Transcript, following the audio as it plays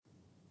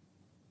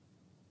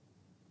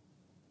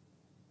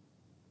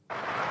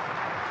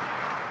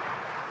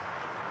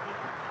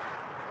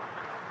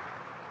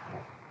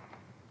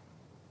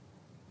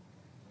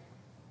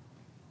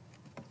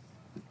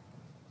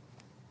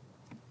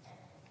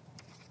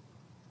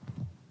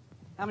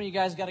How many of you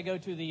guys got to go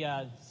to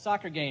the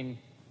soccer game?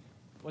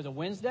 Was it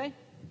Wednesday?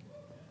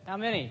 How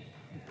many?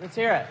 Let's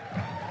hear it.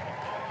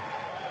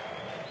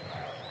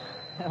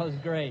 That was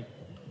great.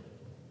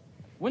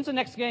 When's the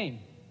next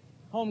game?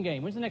 Home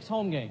game. When's the next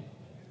home game?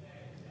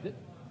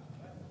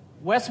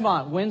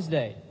 Westmont,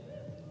 Wednesday.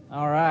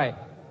 All right.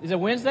 Is it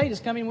Wednesday? This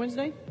coming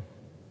Wednesday?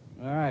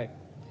 All right.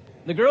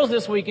 The girls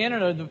this weekend,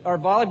 our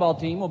volleyball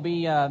team, will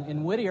be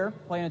in Whittier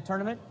playing a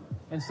tournament.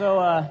 And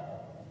so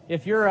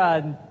if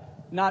you're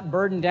not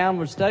burdened down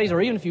with studies, or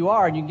even if you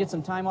are, and you can get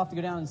some time off to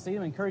go down and see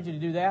them, I encourage you to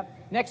do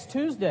that. Next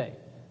Tuesday,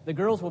 the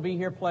girls will be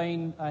here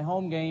playing a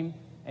home game,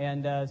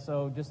 and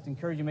so just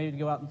encourage you maybe to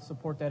go out and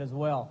support that as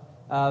well.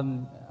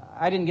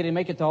 I didn't get to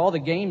make it to all the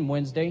game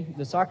Wednesday,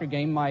 the soccer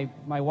game. My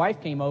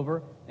wife came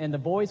over, and the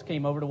boys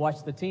came over to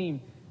watch the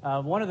team.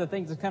 One of the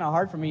things that's kind of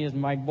hard for me is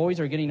my boys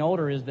are getting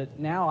older is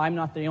that now I'm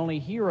not the only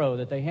hero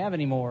that they have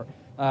anymore.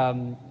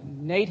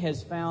 Nate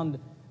has found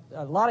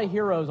a lot of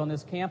heroes on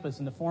this campus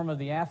in the form of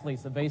the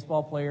athletes, the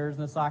baseball players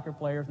and the soccer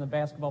players and the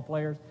basketball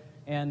players.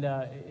 And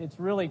it's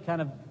really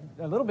kind of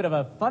a little bit of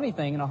a funny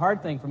thing and a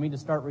hard thing for me to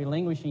start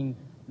relinquishing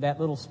that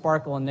little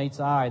sparkle in Nate's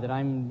eye that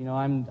I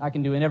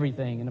can do in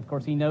everything. And of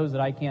course he knows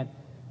that I can't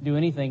do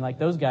anything like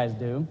those guys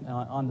do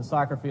on the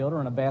soccer field or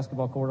on a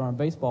basketball court or on a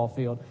baseball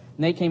field.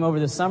 Nate came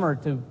over this summer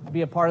to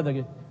be a part of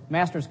the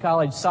Masters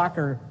College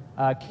soccer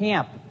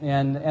camp,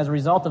 and as a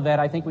result of that,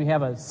 I think we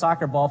have a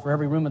soccer ball for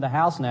every room of the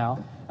house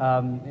now,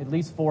 at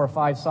least 4 or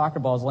 5 soccer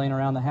balls laying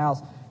around the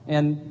house.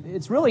 And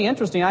it's really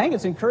interesting. I think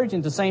it's encouraging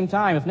at the same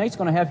time. If Nate's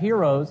going to have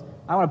heroes,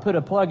 I want to put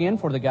a plug in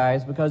for the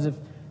guys, because if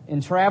in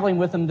traveling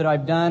with them that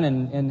I've done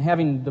and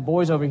having the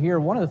boys over here,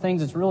 one of the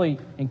things that's really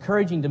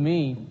encouraging to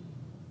me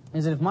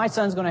is that if my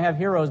son's going to have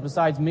heroes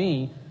besides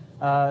me,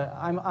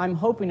 I'm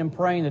hoping and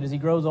praying that as he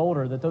grows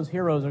older, that those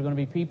heroes are going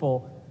to be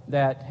people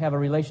that have a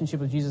relationship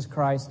with Jesus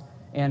Christ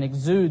and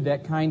exude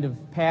that kind of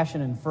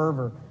passion and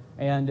fervor.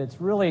 And it's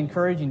really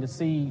encouraging to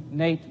see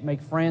Nate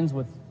make friends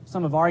with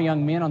some of our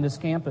young men on this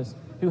campus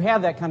who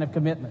have that kind of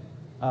commitment.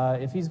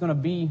 If he's going to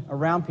be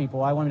around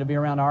people, I want him to be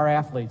around our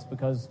athletes,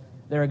 because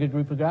they're a good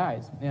group of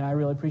guys, and I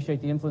really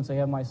appreciate the influence they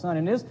have on my son.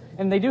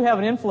 And they do have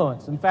an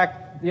influence. In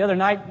fact, the other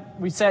night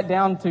we sat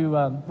down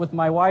with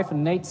my wife,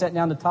 and Nate sat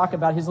down to talk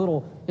about his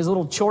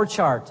little chore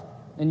chart.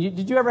 And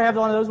did you ever have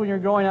one of those when you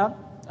were growing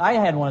up? I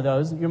had one of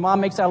those. Your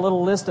mom makes out a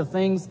little list of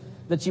things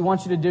that she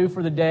wants you to do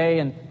for the day,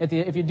 and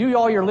if you do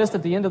all your list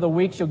at the end of the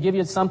week, she'll give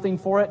you something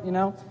for it.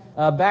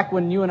 Back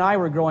when you and I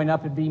were growing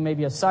up, it'd be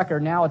maybe a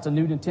sucker. Now it's a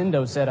new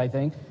Nintendo set. I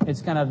think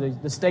it's kind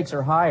of the stakes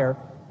are higher.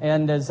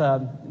 And as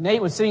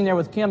Nate was sitting there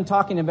with Kim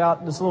talking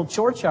about this little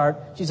chore chart,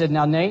 she said,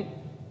 "Now, Nate,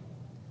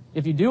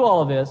 if you do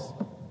all of this,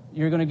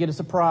 you're going to get a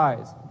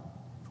surprise."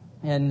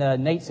 And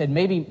Nate said,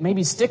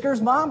 "Maybe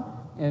stickers, Mom?"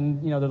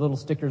 And, the little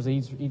stickers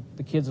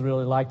the kids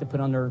really like to put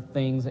on their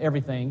things,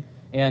 everything.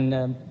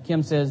 And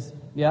Kim says,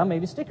 "Yeah,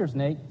 maybe stickers,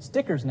 Nate.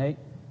 Stickers, Nate."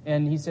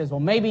 And he says, "Well,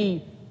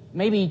 maybe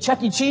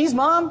Chuck E. Cheese,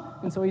 Mom?"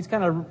 And so he's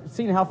kind of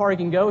seeing how far he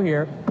can go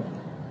here.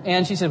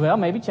 And she said, "Well,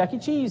 maybe Chuck E.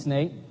 Cheese,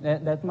 Nate.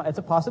 That's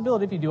a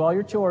possibility if you do all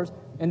your chores."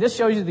 And this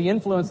shows you the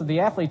influence of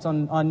the athletes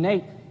on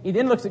Nate. He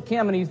then looks at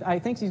Kim, and I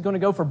think he's going to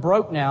go for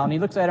broke now. And he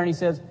looks at her and he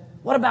says,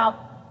 "What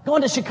about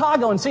going to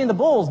Chicago and seeing the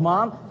Bulls,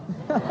 Mom?"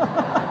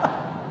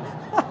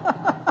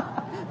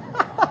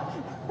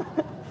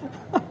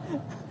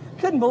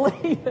 Couldn't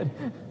believe it.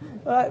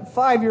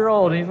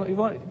 5-year-old.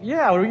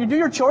 Yeah, you do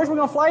your chores, we're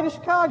going to fly to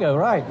Chicago,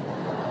 right?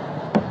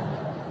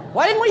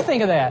 Why didn't we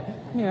think of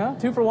that?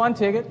 2-for-1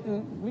 ticket.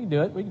 We can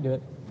do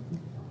it.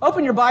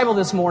 Open your Bible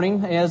this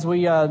morning as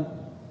we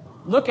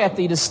look at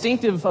the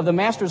distinctive of the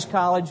Masters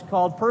College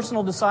called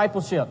personal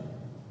discipleship.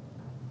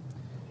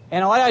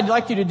 And what I'd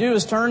like you to do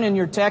is turn in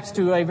your text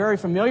to a very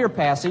familiar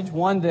passage,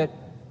 one that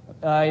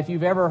if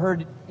you've ever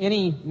heard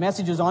any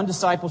messages on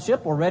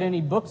discipleship or read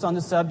any books on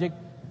the subject,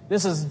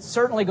 this is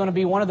certainly going to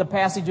be one of the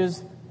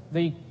passages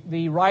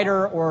the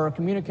writer or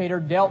communicator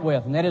dealt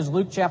with, and that is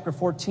Luke chapter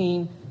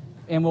 14.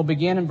 And we'll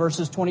begin in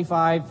verses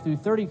 25 through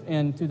 30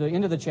 and to the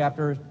end of the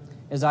chapter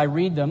as I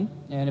read them.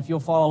 And if you'll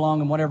follow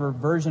along in whatever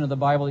version of the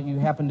Bible that you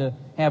happen to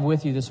have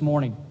with you this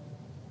morning.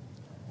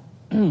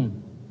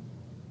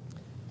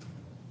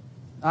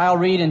 I'll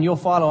read and you'll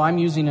follow. I'm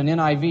using an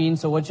NIV, and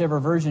so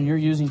whichever version you're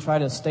using, try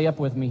to stay up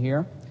with me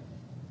here.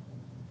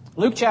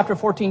 Luke chapter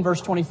 14,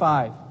 verse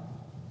 25.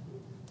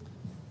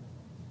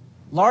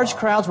 Large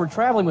crowds were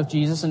traveling with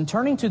Jesus, and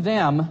turning to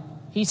them,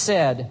 he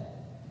said,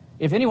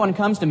 "If anyone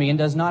comes to me and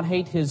does not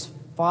hate his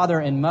father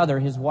and mother,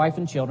 his wife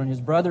and children,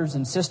 his brothers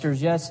and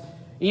sisters, yes,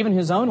 even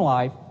his own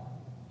life,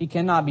 he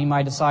cannot be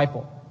my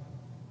disciple.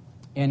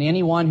 And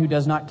anyone who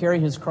does not carry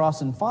his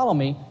cross and follow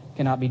me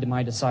cannot be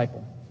my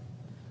disciple.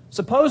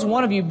 Suppose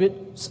one of you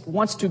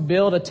wants to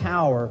build a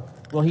tower.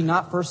 Will he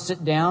not first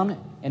sit down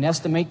and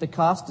estimate the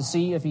cost to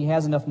see if he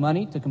has enough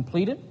money to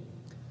complete it?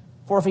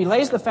 For if he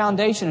lays the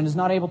foundation and is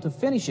not able to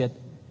finish it,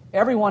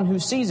 everyone who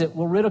sees it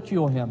will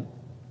ridicule him."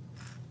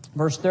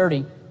 Verse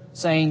 30.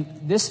 Saying,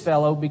 "This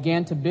fellow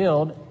began to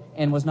build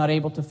and was not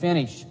able to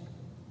finish."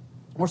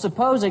 Or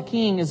suppose a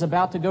king is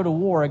about to go to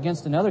war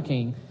against another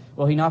king.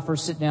 Will he not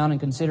first sit down and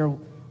consider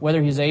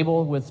whether he is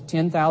able with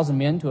 10,000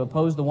 men to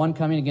oppose the one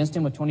coming against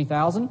him with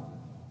 20,000?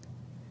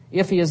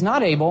 If he is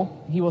not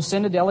able, he will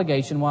send a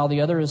delegation while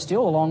the other is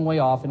still a long way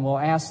off and will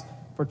ask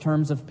for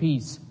terms of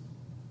peace.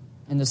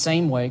 In the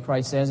same way,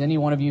 Christ says, any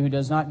one of you who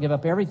does not give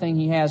up everything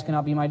he has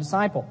cannot be my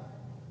disciple.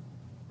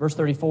 Verse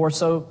 34,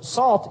 so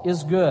salt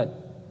is good,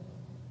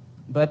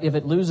 but if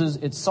it loses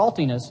its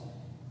saltiness,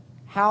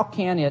 how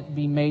can it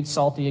be made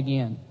salty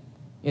again?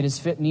 It is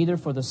fit neither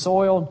for the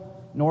soil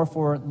nor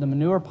for the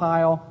manure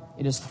pile.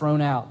 It is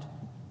thrown out.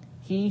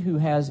 He who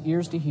has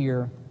ears to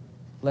hear,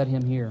 let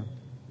him hear.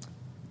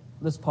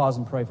 Let's pause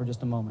and pray for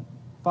just a moment.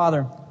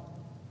 Father,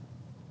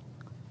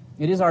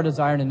 it is our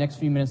desire in the next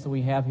few minutes that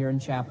we have here in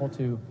chapel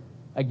to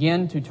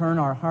turn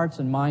our hearts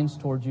and minds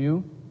towards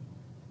you.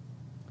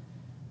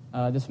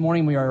 This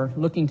morning we are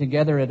looking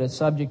together at a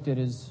subject that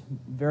is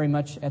very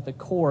much at the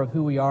core of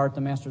who we are at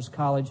the Master's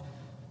College.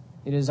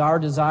 It is our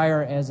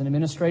desire as an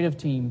administrative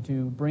team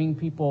to bring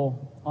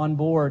people on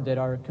board that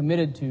are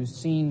committed to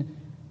seeing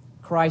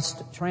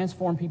Christ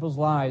transform people's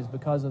lives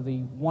because of the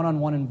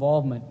one-on-one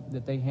involvement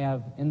that they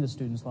have in the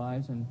students'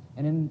 lives and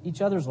in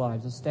each other's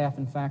lives as staff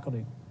and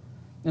faculty.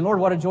 And Lord,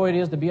 what a joy it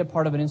is to be a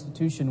part of an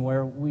institution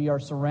where we are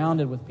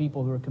surrounded with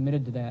people who are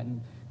committed to that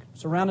and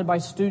surrounded by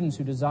students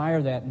who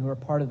desire that and who are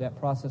part of that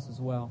process as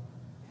well.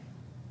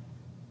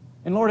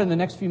 And Lord, in the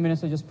next few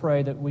minutes, I just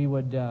pray that we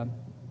would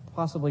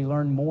possibly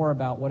learn more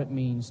about what it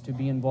means to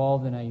be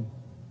involved in a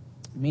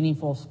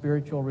meaningful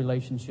spiritual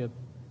relationship.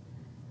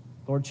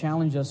 Lord,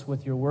 challenge us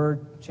with your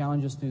word.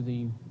 Challenge us through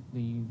the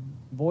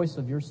voice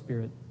of your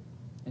Spirit.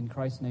 In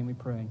Christ's name we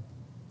pray.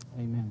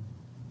 Amen.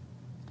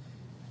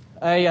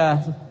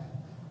 A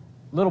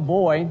little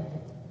boy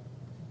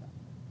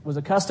was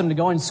accustomed to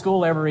going to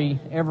school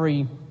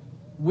every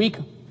week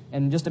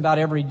and just about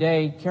every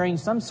day carrying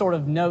some sort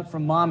of note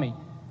from Mommy.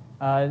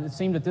 It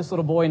seemed that this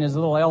little boy in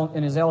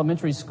his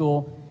elementary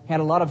school had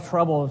a lot of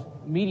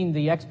trouble meeting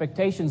the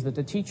expectations that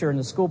the teacher in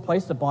the school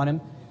placed upon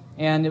him.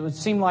 And it would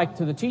seem like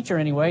to the teacher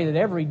anyway that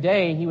every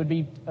day he would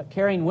be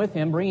bringing with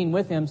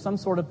him some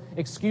sort of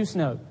excuse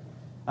note.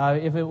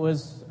 If it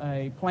was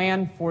a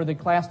plan for the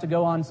class to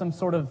go on some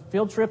sort of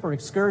field trip or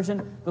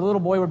excursion, the little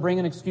boy would bring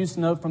an excuse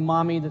note from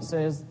Mommy that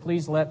says,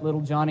 please let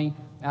little Johnny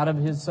out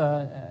of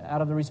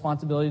the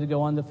responsibility to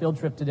go on the field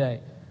trip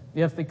today.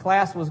 If the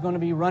class was going to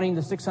be running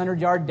the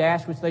 600-yard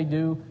dash, which they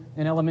do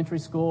in elementary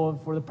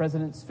school for the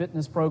President's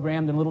Fitness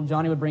Program, then little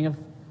Johnny would bring a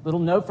little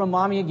note from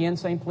Mommy again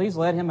saying, please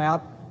let him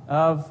out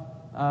of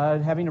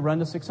having to run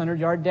the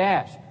 600-yard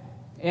dash.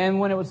 And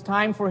when it was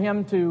time for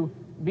him to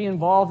be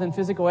involved in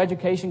physical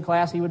education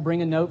class, he would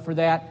bring a note for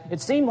that. It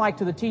seemed like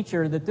to the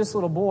teacher that this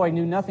little boy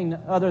knew nothing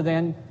other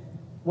than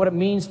what it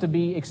means to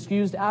be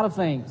excused out of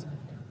things.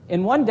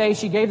 And one day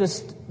she gave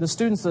the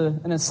students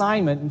an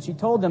assignment, and she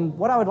told them,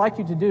 what I would like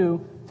you to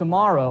do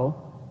tomorrow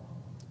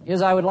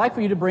is I would like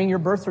for you to bring your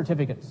birth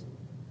certificates.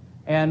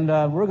 And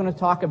we're going to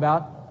talk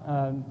about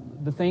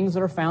the things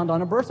that are found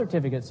on a birth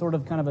certificate, sort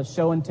of kind of a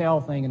show and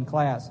tell thing in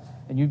class.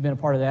 And you've been a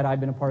part of that, I've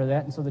been a part of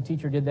that, and so the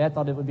teacher did that,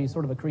 thought it would be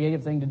sort of a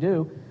creative thing to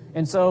do.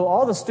 And so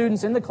all the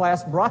students in the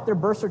class brought their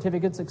birth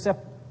certificates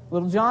except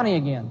little Johnny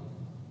again.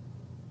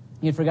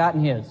 He had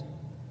forgotten his.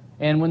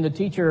 And when the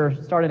teacher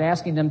started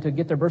asking them to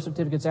get their birth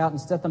certificates out and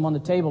set them on the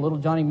table, little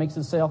Johnny makes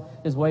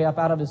his way up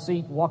out of his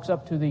seat, walks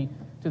up to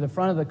the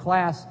front of the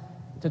class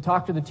to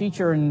talk to the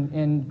teacher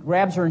and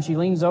grabs her, and she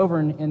leans over,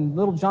 and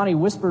little Johnny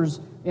whispers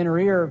in her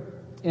ear,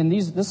 and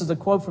this is a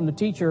quote from the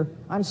teacher,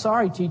 I'm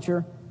sorry,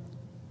 teacher,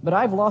 but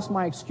I've lost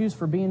my excuse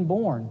for being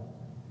born.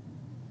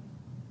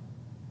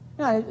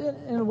 Now,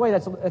 in a way,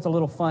 that's a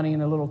little funny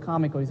and a little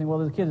comical. You think, well,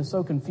 the kid is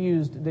so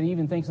confused that he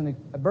even thinks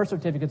a birth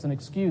certificate's an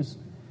excuse.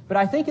 But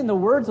I think in the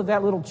words of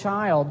that little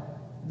child,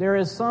 there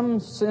is some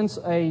sense,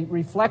 a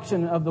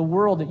reflection of the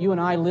world that you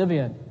and I live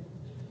in.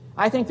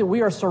 I think that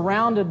we are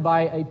surrounded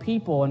by a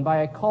people and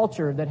by a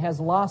culture that has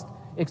lost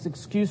its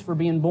excuse for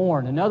being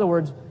born. In other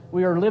words,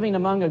 we are living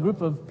among a group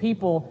of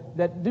people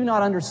that do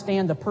not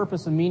understand the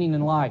purpose and meaning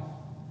in life.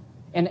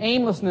 And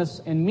aimlessness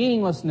and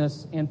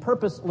meaninglessness and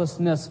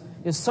purposelessness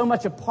is so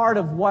much a part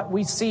of what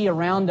we see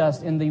around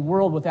us in the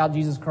world without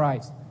Jesus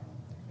Christ.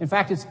 In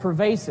fact, it's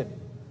pervasive.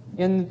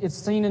 It's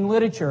seen in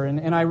literature.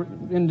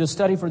 In the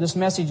study for this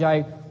message,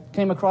 I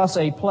came across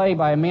a play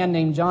by a man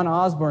named John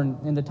Osborne,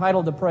 and the title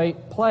of the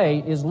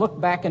play is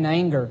Look Back in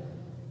Anger.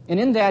 And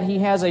in that, he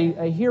has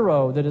a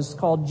hero that is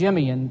called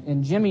Jimmy,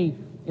 and Jimmy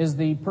is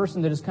the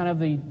person that is kind of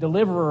the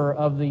deliverer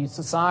of the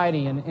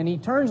society, and he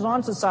turns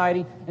on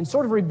society and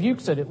sort of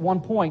rebukes it at one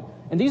point.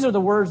 And these are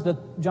the words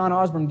that John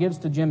Osborne gives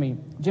to Jimmy.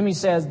 Jimmy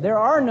says, there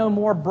are no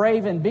more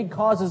brave and big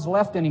causes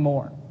left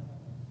anymore.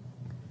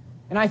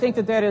 And I think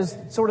that is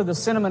sort of the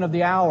sentiment of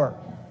the hour,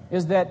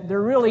 is that there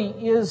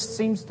really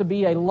seems to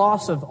be a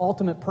loss of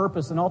ultimate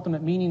purpose and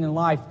ultimate meaning in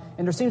life.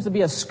 And there seems to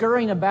be a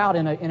scurrying about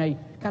in a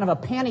kind of a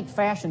panicked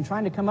fashion,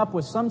 trying to come up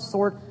with some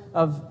sort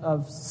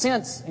of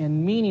sense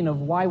and meaning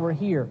of why we're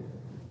here.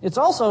 It's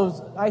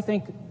also, I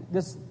think,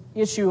 this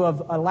issue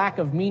of a lack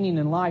of meaning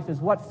in life is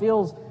what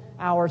fills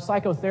our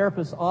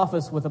psychotherapist's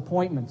office with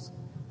appointments.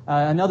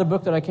 Another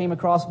book that I came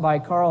across by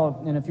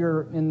Carl, and if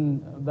you're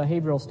in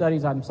behavioral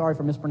studies, I'm sorry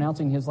for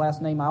mispronouncing his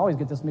last name. I always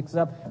get this mixed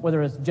up,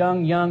 whether it's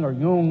Young, or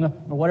Jung,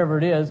 or whatever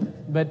it is.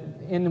 But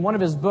in one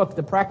of his books,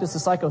 The Practice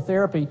of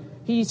Psychotherapy,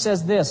 he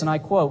says this, and I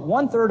quote,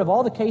 "1/3 of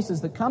all the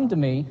cases that come to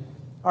me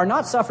are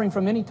not suffering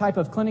from any type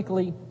of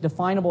clinically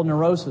definable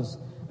neurosis,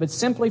 but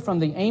simply from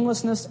the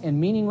aimlessness and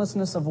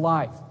meaninglessness of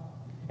life."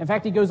 In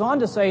fact, he goes on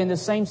to say in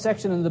this same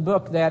section in the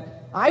book that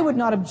I would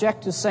not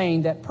object to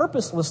saying that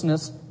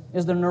purposelessness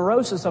is the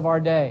neurosis of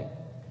our day.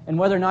 And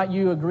whether or not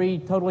you agree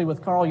totally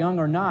with Carl Jung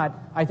or not,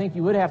 I think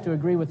you would have to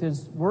agree with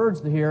his words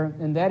here,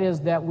 and that is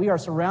that we are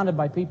surrounded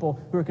by people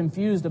who are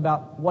confused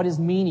about what is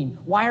meaning.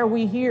 Why are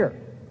we here?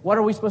 What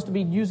are we supposed to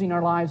be using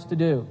our lives to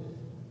do?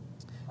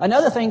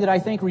 Another thing that I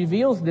think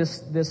reveals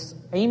this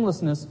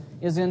aimlessness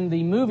is in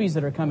the movies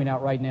that are coming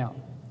out right now.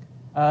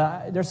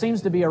 There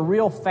seems to be a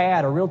real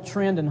fad, a real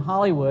trend in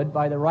Hollywood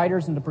by the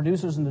writers and the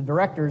producers and the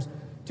directors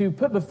to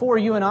put before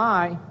you and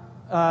I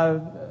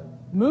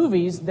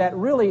movies that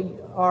really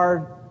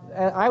are,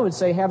 I would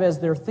say, have as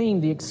their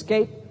theme the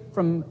escape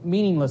from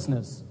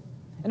meaninglessness.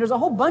 And there's a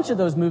whole bunch of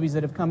those movies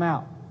that have come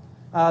out.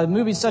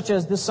 Movies such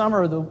as this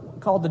summer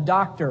called The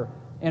Doctor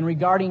and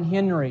Regarding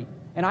Henry.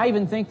 And I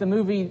even think the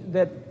movie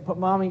that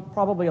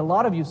probably a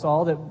lot of you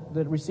saw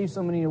that received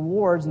so many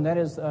awards, and that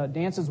is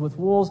Dances with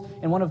Wolves,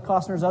 and one of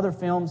Costner's other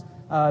films,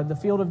 The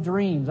Field of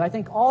Dreams. I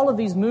think all of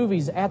these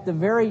movies, at the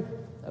very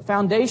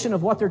foundation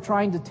of what they're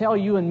trying to tell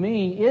you and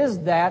me, is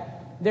that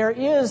there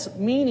is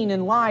meaning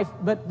in life,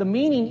 but the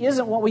meaning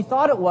isn't what we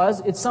thought it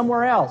was, it's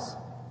somewhere else.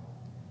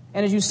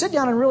 And as you sit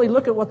down and really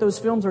look at what those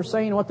films are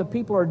saying, what the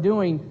people are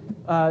doing,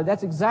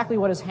 that's exactly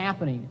what is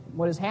happening.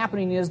 What is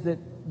happening is that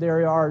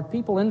there are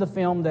people in the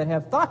film that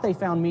have thought they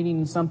found meaning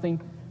in something,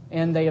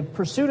 and they have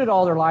pursued it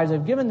all their lives,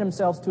 they've given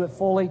themselves to it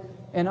fully,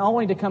 and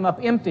only to come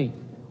up empty.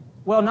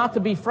 Well, not to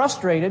be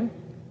frustrated,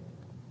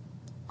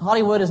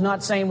 Hollywood is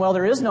not saying, well,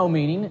 there is no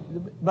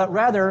meaning, but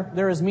rather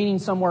there is meaning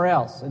somewhere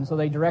else. And so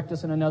they direct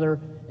us in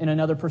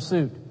another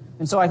pursuit.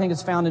 And so I think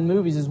it's found in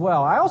movies as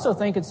well. I also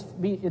think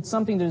it's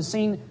something that is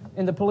seen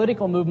in the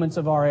political movements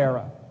of our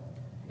era.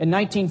 In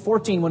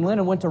 1914, when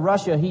Lenin went to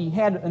Russia, he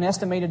had an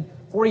estimated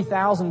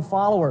 40,000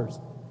 followers.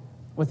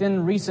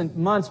 Within recent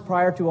months,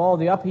 prior to all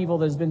the upheaval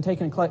that has been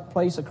taking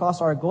place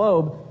across our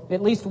globe,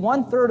 at least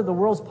 1/3 of the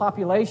world's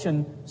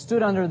population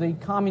stood under the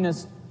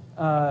communist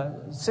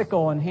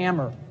sickle and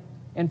hammer.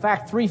 In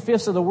fact,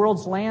 3/5 of the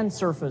world's land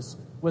surface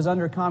was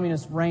under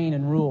communist reign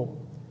and rule.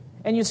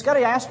 And you've got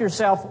to ask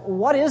yourself,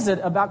 what is it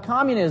about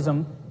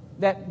communism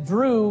that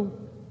drew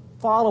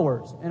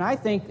followers? And I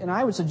think, and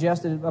I would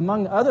suggest that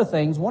among other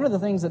things, one of the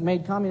things that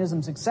made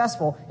communism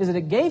successful is that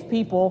it gave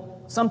people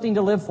something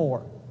to live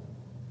for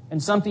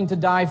and something to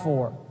die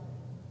for.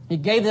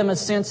 It gave them a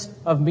sense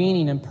of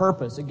meaning and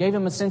purpose. It gave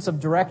them a sense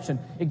of direction.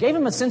 It gave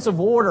them a sense of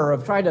order,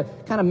 of trying to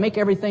kind of make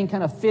everything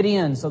kind of fit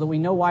in so that we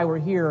know why we're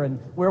here and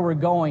where we're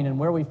going and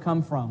where we've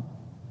come from.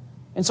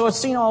 And so it's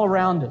seen all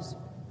around us.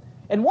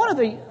 And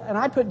and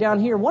I put down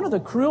here, one of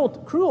the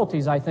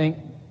cruelties, I think,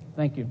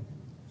 thank you.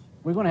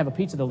 We're going to have a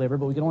pizza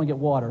delivered, but we can only get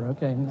water,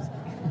 okay.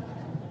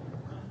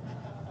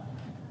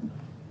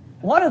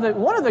 One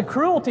of the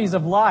cruelties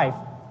of life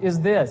is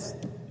this,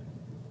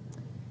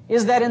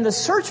 is that in the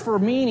search for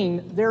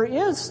meaning, there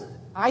is,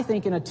 I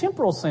think, in a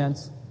temporal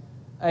sense,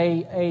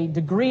 a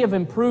degree of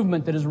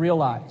improvement that is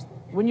realized.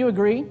 Wouldn't you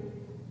agree?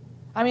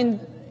 I mean,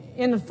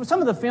 in some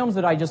of the films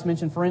that I just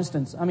mentioned, for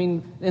instance, I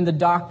mean, in The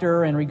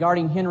Doctor and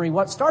Regarding Henry,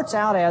 what starts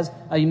out as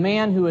a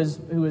man who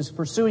is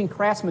pursuing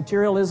crass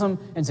materialism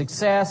and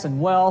success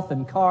and wealth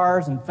and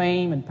cars and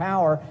fame and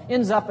power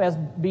ends up as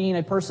being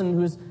a person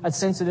who is a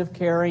sensitive,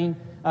 caring,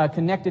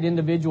 connected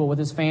individual with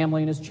his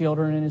family and his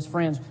children and his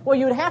friends. Well,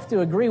 you would have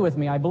to agree with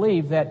me, I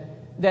believe,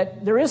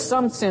 that there is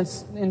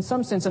in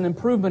some sense, an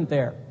improvement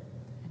there.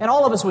 And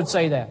all of us would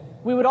say that.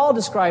 We would all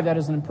describe that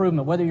as an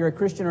improvement. Whether you're a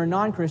Christian or a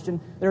non-Christian,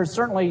 there is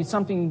certainly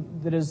something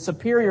that is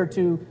superior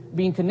to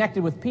being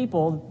connected with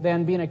people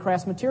than being a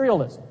crass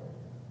materialist.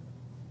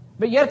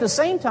 But yet at the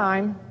same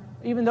time,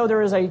 even though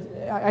there is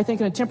I think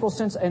in a temporal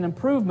sense, an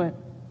improvement,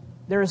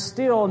 there is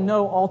still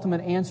no ultimate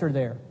answer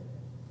there.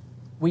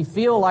 We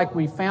feel like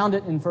we found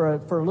it, and for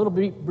a little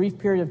brief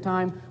period of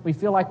time, we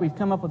feel like we've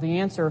come up with the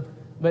answer,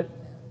 but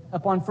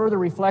upon further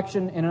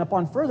reflection and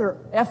upon further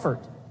effort,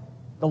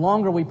 the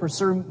longer we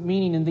pursue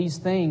meaning in these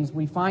things,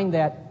 we find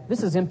that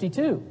this is empty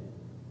too.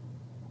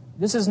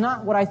 This is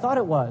not what I thought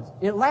it was.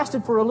 It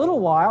lasted for a little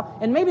while,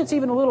 and maybe it's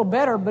even a little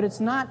better, but it's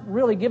not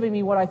really giving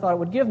me what I thought it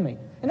would give me.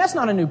 And that's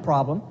not a new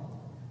problem.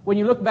 When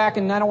you look back,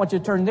 and I don't want you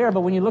to turn there, but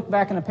when you look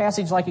back in a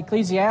passage like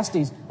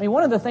Ecclesiastes, I mean,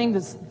 one of the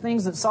things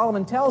that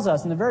Solomon tells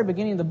us in the very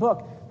beginning of the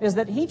book is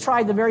that he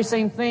tried the very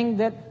same thing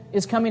that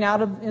is coming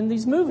out in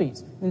these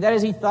movies. And that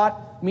is, he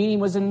thought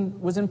meaning was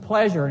in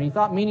pleasure, and he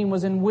thought meaning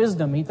was in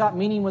wisdom, he thought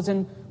meaning was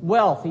in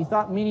wealth, he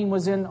thought meaning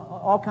was in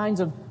all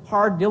kinds of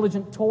hard,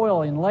 diligent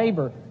toil and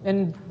labor.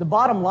 And the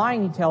bottom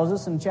line, he tells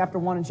us in chapter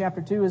 1 and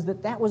chapter 2, is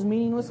that was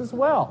meaningless as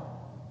well.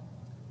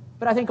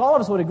 But I think all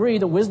of us would agree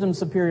that wisdom is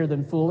superior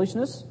than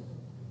foolishness.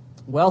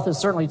 Wealth is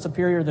certainly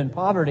superior than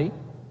poverty.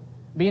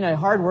 Being a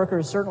hard worker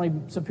is certainly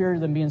superior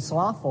than being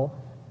slothful.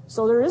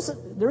 So there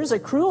is a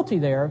cruelty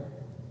there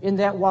in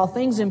that while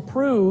things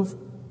improve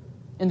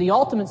in the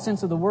ultimate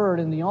sense of the word,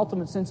 in the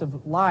ultimate sense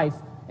of life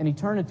and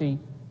eternity,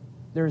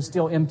 there is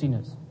still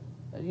emptiness.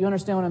 You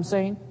understand what I'm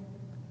saying?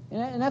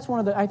 And that's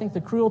one of I think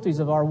the cruelties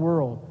of our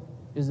world,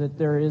 is that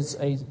there is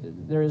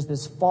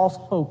this false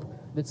hope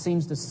that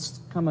seems to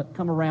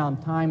come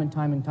around time and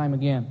time and time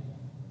again.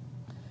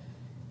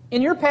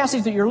 In your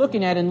passage that you're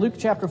looking at in Luke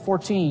chapter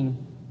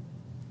 14,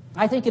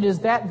 I think it is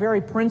that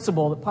very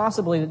principle that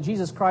possibly that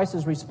Jesus Christ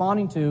is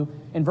responding to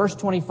in verse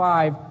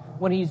 25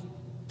 when he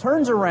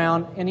turns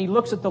around and he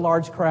looks at the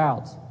large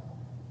crowds.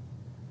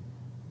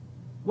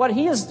 What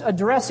he is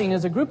addressing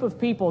is a group of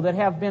people that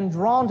have been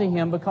drawn to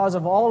him because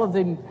of all of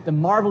the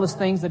marvelous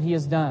things that he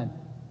has done.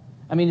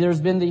 I mean, there's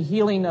been the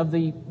healing of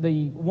the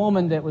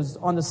woman that was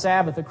on the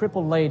Sabbath, the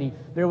crippled lady.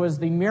 There was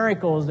the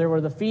miracles. There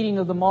were the feeding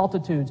of the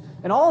multitudes.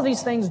 And all of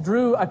these things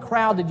drew a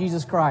crowd to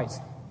Jesus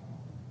Christ.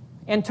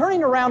 And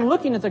turning around,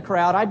 looking at the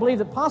crowd, I believe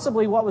that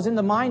possibly what was in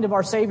the mind of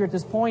our Savior at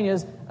this point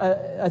is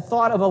a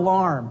thought of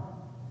alarm.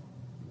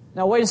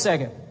 Now, wait a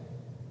second.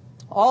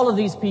 All of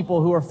these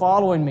people who are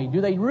following me,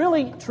 do they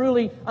really,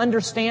 truly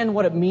understand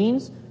what it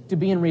means to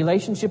be in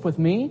relationship with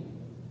me?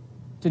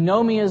 To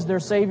know me as their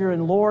Savior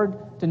and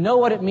Lord? To know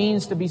what it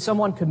means to be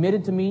someone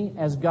committed to me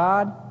as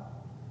God?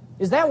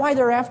 Is that why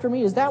they're after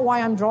me? Is that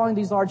why I'm drawing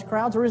these large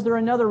crowds? Or is there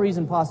another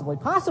reason possibly?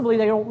 Possibly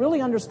they don't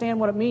really understand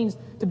what it means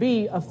to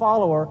be a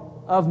follower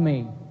of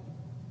me.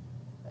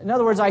 In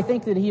other words, I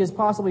think that he is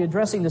possibly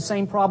addressing the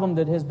same problem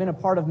that has been a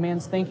part of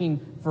man's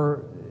thinking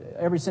for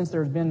ever since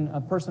there's been a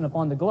person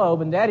upon the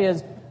globe, and that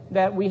is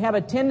that we have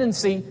a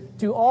tendency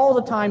to all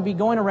the time be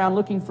going around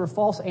looking for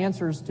false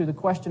answers to the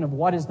question of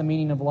what is the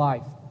meaning of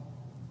life.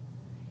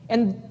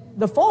 And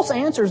the false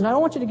answers, and I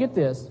don't want you to get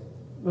this,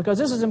 because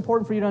this is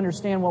important for you to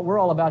understand what we're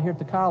all about here at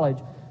the college.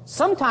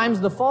 Sometimes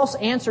the false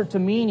answer to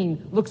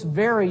meaning looks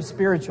very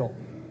spiritual.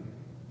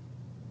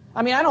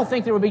 I mean, I don't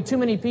think there would be too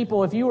many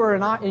people, if you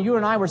and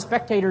I were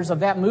spectators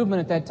of that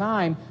movement at that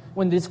time,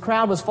 when this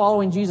crowd was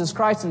following Jesus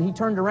Christ and he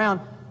turned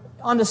around.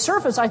 On the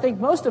surface, I think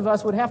most of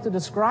us would have to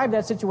describe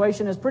that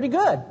situation as pretty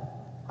good.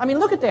 I mean,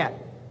 look at that.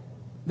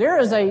 There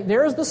is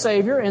the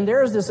Savior, and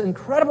there is this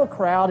incredible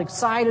crowd,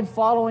 excited,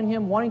 following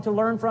him, wanting to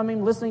learn from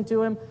him, listening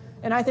to him.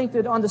 And I think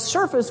that on the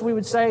surface, we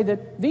would say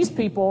that these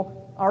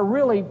people are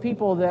really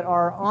people that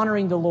are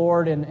honoring the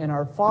Lord and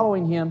are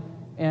following him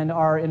and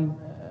are in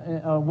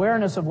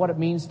awareness of what it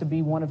means to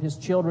be one of his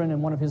children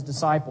and one of his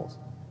disciples.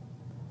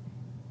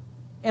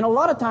 And a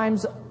lot of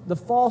times, the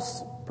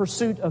false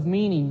pursuit of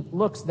meaning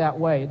looks that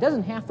way. It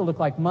doesn't have to look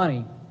like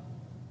money.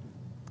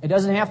 It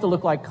doesn't have to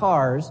look like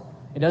cars.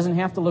 It doesn't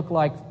have to look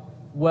like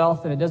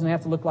wealth, and it doesn't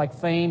have to look like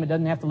fame. It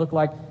doesn't have to look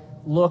like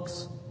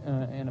looks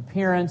and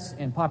appearance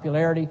and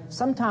popularity.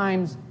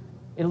 Sometimes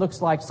it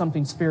looks like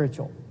something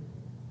spiritual.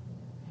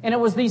 And it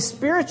was these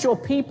spiritual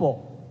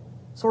people,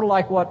 sort of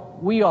like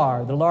what we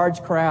are, the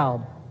large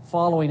crowd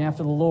following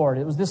after the Lord.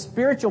 It was this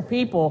spiritual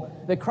people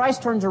that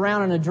Christ turns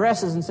around and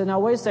addresses and said, now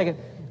wait a second,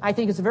 I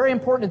think it's very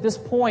important at this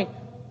point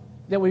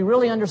that we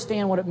really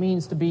understand what it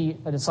means to be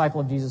a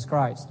disciple of Jesus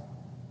Christ.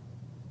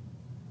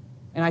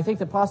 And I think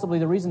that possibly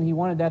the reason he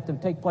wanted that to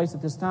take place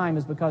at this time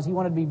is because he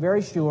wanted to be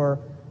very sure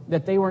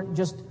that they weren't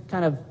just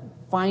kind of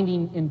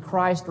finding in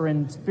Christ or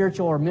in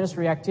spiritual or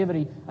ministry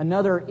activity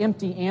another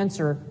empty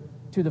answer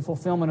to the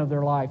fulfillment of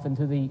their life and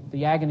to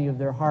the agony of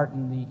their heart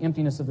and the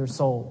emptiness of their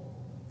soul.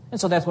 And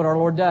so that's what our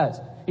Lord does.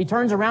 He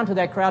turns around to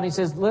that crowd and he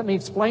says, let me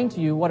explain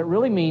to you what it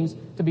really means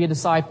to be a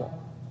disciple.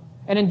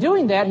 And in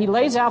doing that, he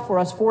lays out for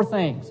us 4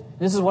 things.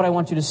 This is what I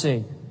want you to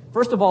see.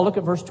 First of all, look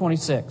at verse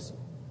 26.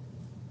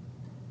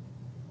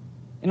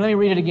 And let me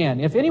read it again.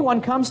 If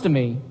anyone comes to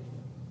me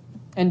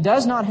and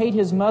does not hate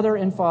his mother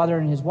and father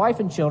and his wife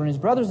and children, his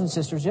brothers and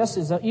sisters, yes,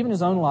 even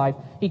his own life,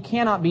 he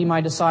cannot be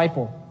my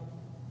disciple.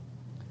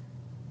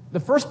 The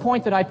first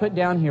point that I put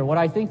down here, what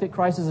I think that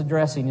Christ is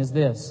addressing is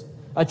this.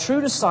 A true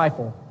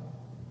disciple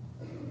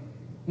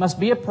must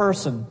be a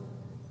person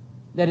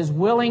that is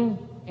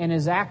willing and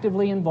is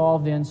actively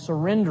involved in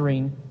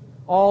surrendering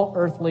all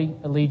earthly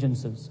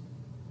allegiances.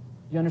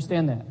 You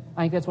understand that?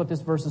 I think that's what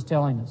this verse is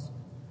telling us.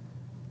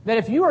 That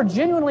if you are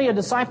genuinely a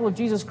disciple of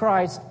Jesus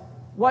Christ,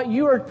 what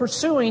you are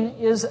pursuing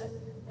is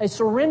a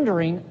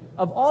surrendering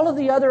of all of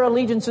the other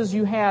allegiances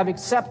you have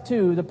except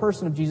to the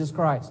person of Jesus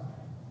Christ.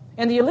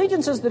 And the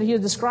allegiances that he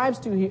describes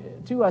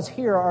to us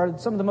here are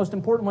some of the most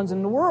important ones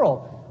in the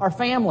world. Our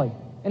family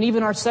and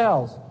even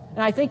ourselves.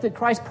 And I think that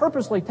Christ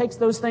purposely takes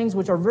those things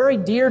which are very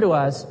dear to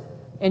us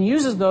and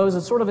uses those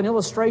as sort of an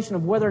illustration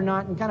of whether or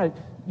not, and kind of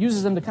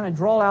uses them to kind of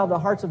draw out the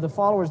hearts of the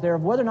followers there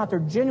of whether or not they're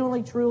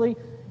genuinely, truly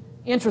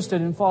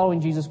interested in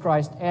following Jesus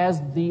Christ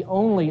as the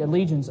only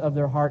allegiance of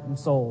their heart and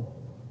soul.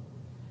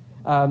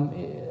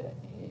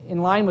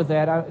 In line with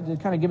that, to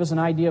kind of give us an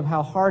idea of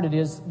how hard it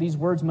is these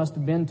words must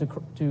have been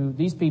to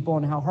these people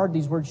and how hard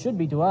these words should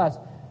be to us,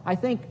 I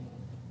think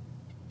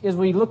as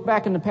we look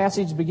back in the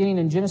passage beginning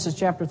in Genesis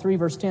chapter 3,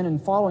 verse 10,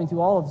 and following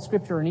through all of the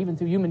Scripture and even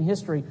through human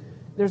history,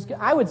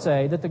 I would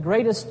say that the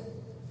greatest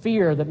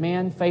fear that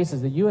man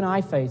faces, that you and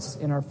I face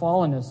in our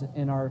fallenness,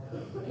 in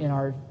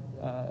our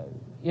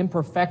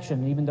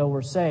imperfection, even though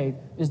we're saved,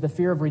 is the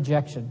fear of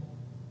rejection.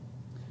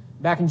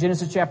 Back in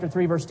Genesis chapter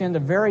 3, verse 10, the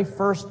very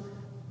first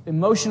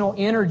emotional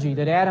energy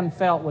that Adam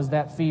felt was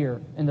that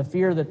fear, and the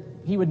fear that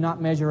he would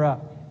not measure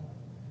up.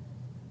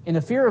 And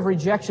the fear of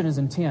rejection is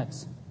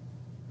intense.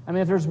 I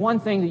mean, if there's one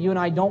thing that you and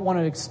I don't want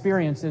to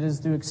experience, it is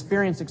to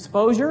experience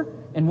exposure,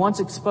 and once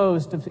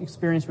exposed, to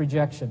experience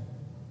rejection.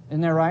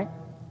 Isn't that right?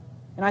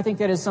 And I think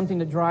that is something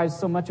that drives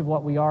so much of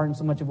what we are and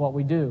so much of what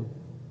we do.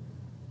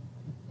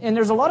 And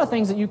there's a lot of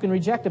things that you can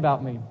reject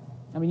about me.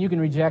 I mean, you can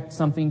reject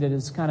something that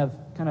is kind of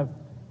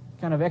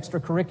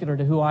extracurricular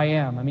to who I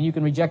am. I mean, you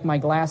can reject my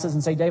glasses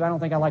and say, Dave, I don't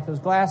think I like those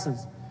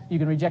glasses. You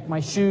can reject my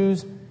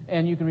shoes,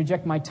 and you can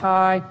reject my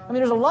tie. I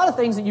mean, there's a lot of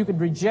things that you could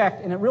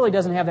reject, and it really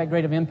doesn't have that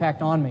great of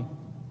impact on me.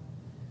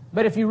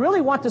 But if you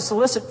really want to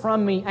solicit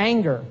from me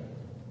anger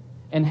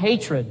and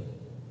hatred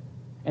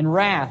and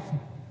wrath,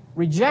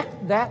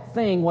 reject that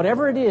thing,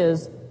 whatever it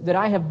is that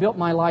I have built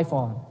my life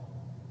on.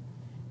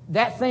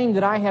 That thing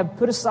that I have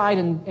put aside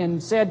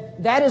and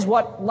said, that is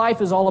what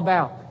life is all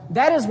about.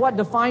 That is what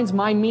defines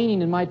my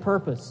meaning and my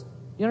purpose.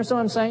 You understand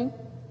what I'm saying?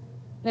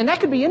 And that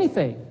could be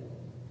anything.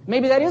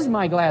 Maybe that is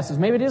my glasses.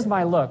 Maybe it is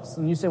my looks.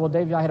 And you say, well,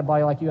 Dave, if I had a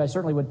body like you, I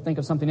certainly would think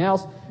of something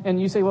else. And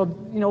you say, well,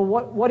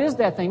 what is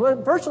that thing? Well,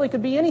 it virtually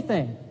could be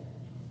anything.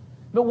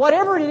 But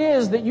whatever it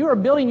is that you are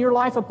building your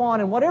life upon,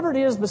 and whatever it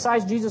is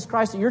besides Jesus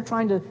Christ that you're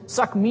trying to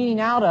suck meaning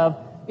out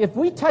of, if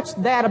we touch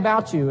that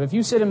about you, if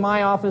you sit in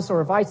my office or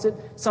if I sit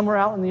somewhere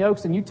out in the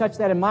Oaks and you touch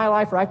that in my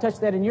life or I touch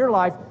that in your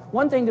life,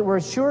 one thing that we're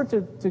sure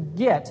to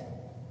get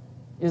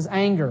is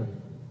anger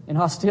and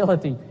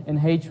hostility and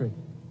hatred.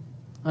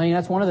 I mean,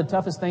 that's one of the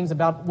toughest things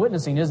about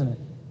witnessing, isn't it?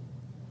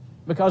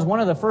 Because one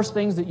of the first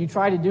things that you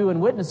try to do in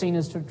witnessing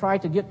is to try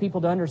to get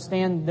people to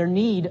understand their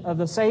need of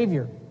the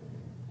Savior.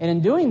 And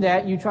in doing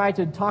that, you try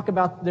to talk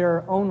about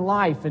their own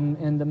life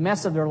and the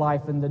mess of their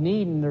life and the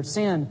need and their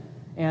sin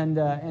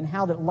and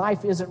how that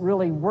life isn't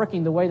really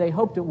working the way they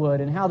hoped it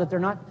would, and how that they're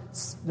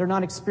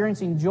not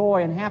experiencing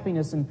joy and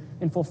happiness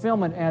and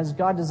fulfillment as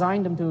God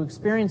designed them to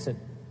experience it.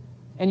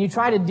 And you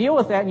try to deal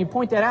with that, and you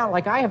point that out,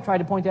 like I have tried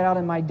to point that out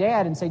in my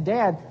dad, and say,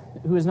 Dad,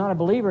 who is not a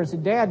believer, say,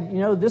 Dad,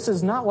 this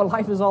is not what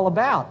life is all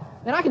about.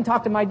 And I can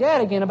talk to my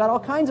dad again about all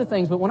kinds of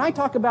things, but when I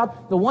talk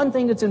about the one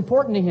thing that's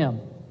important to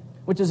him,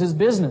 which is his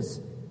business,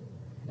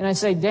 and I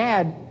say,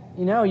 Dad,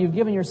 you've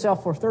given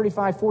yourself for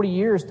 35, 40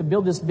 years to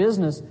build this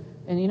business,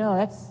 and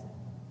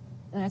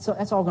that's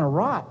all going to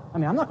rot. I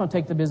mean, I'm not going to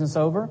take the business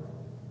over.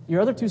 Your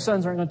other two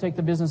sons aren't going to take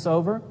the business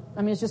over.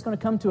 I mean, it's just going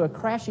to come to a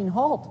crashing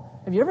halt.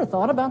 Have you ever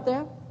thought about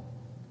that?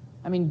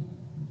 I mean,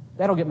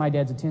 that'll get my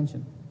dad's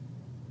attention.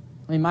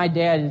 I mean, my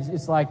dad is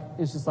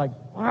just like,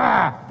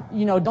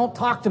 don't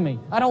talk to me.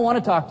 I don't want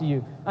to talk to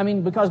you. I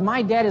mean, because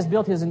my dad has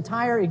built his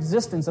entire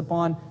existence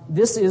upon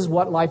this is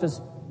what life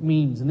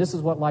means, and this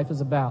is what life is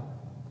about.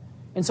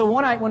 And so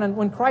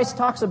when Christ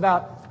talks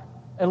about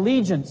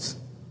allegiance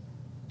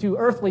to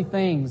earthly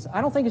things,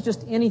 I don't think it's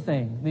just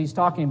anything that he's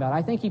talking about.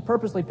 I think he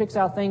purposely picks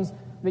out things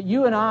that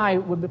you and I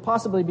would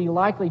possibly be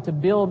likely to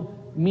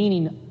build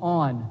meaning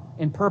on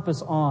and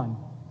purpose on.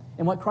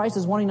 And what Christ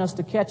is wanting us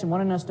to catch and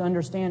wanting us to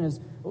understand is,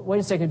 wait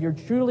a second, if you're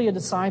truly a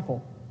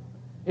disciple,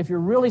 if you're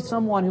really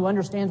someone who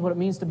understands what it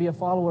means to be a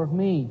follower of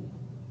me,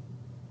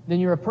 then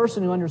you're a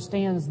person who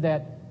understands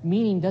that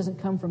meaning doesn't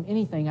come from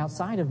anything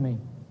outside of me.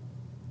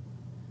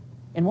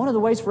 And one of the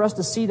ways for us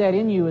to see that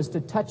in you is to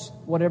touch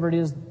whatever it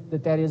is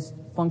that is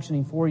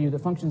functioning for you, that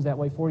functions that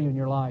way for you in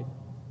your life.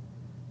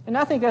 And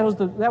I think that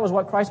was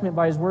what Christ meant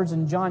by his words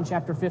in John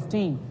chapter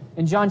 15.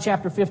 In John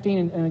chapter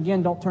 15, and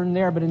again, don't turn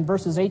there, but in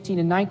verses 18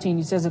 and 19,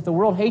 he says, if the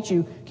world hates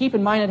you, keep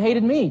in mind it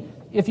hated me.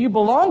 If you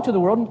belong to the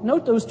world,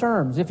 note those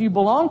terms. If you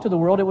belong to the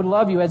world, it would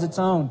love you as its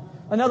own.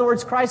 In other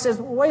words, Christ says,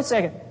 well, wait a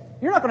second.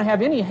 You're not going to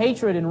have any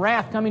hatred and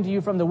wrath coming to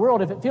you from the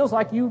world if it feels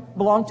like you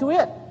belong to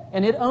it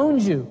and it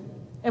owns you.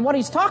 And what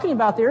he's talking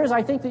about there is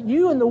I think that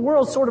you and the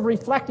world sort of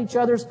reflect each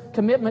other's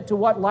commitment to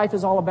what life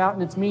is all about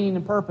and its meaning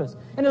and purpose.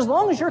 And as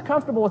long as you're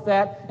comfortable with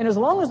that, and as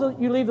long as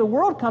you leave the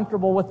world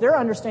comfortable with their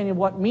understanding of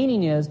what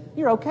meaning is,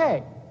 you're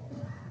okay.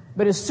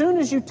 But as soon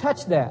as you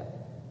touch that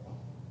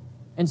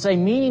and say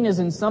meaning is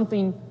in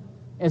something,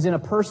 as in a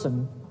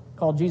person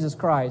called Jesus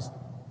Christ,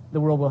 the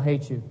world will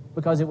hate you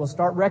because it will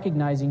start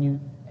recognizing you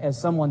as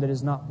someone that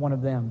is not one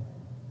of them.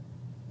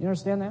 You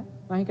understand that?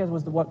 I think that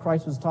was what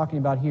Christ was talking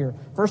about here.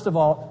 First of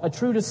all, a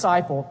true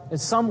disciple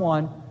is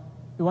someone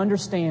who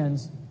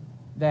understands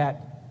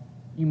that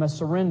you must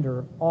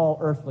surrender all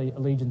earthly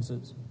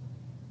allegiances.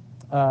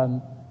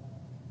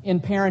 In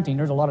parenting,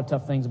 there's a lot of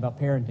tough things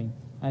about parenting,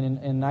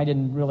 and I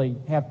didn't really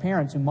have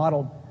parents who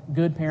modeled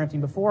good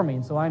parenting before me,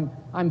 and so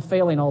I'm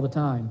failing all the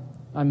time.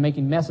 I'm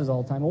making messes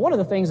all the time. Well, one of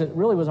the things that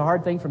really was a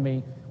hard thing for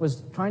me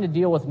was trying to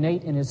deal with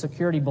Nate and his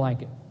security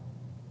blanket.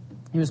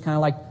 He was kind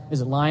of like, is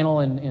it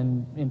Lionel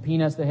in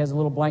Peanuts that has a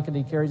little blanket that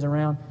he carries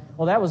around?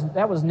 Well, that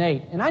was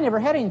Nate. And I never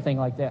had anything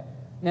like that.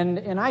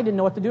 And I didn't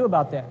know what to do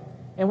about that.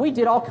 And we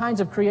did all kinds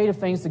of creative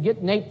things to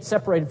get Nate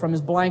separated from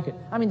his blanket.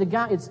 I mean, the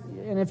guy,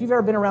 and if you've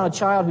ever been around a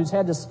child who's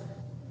had this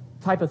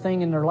type of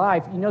thing in their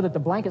life, you know that the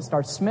blanket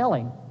starts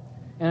smelling.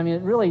 And I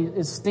mean,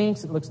 it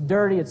stinks, it looks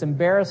dirty, it's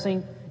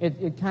embarrassing.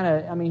 It kind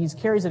of, I mean, he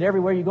carries it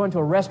everywhere. You go into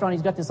a restaurant,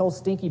 he's got this old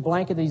stinky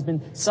blanket that he's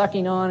been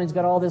sucking on. He's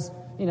got all this,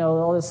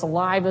 all this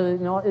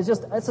saliva, it's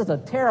just a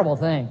terrible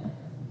thing.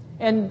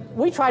 And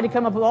we tried to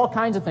come up with all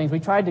kinds of things. We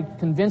tried to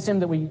convince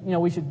him that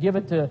we should give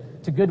it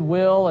to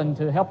Goodwill and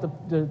to help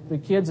the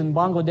kids in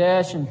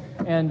Bangladesh.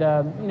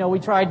 And we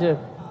tried to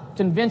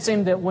convince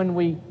him that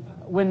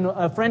when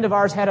a friend of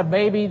ours had a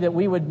baby, that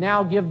we would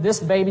now give this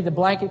baby the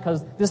blanket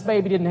because this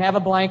baby didn't have a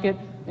blanket,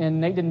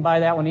 and Nate didn't buy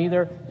that one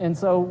either. And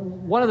so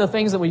one of the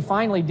things that we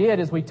finally did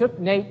is we took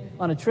Nate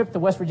on a trip to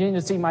West Virginia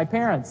to see my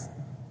parents.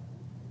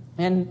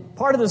 And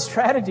part of the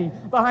strategy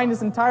behind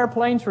this entire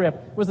plane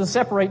trip was to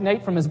separate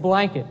Nate from his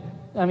blanket.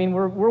 I mean,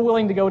 we're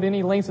willing to go to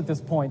any lengths at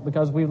this point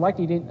because we'd like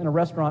to eat in a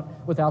restaurant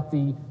without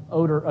the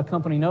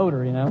accompanying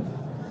odor.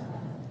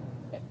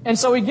 And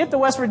so we get to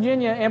West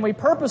Virginia, and we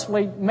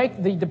purposefully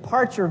make the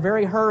departure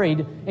very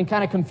hurried and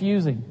kind of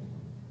confusing,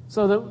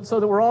 so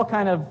that we're all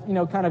kind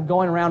of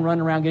going around,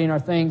 running around, getting our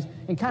things,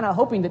 and kind of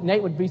hoping that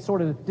Nate would be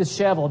sort of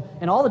disheveled.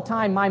 And all the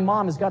time, my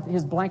mom has got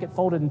his blanket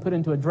folded and put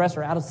into a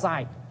dresser out of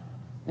sight.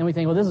 And we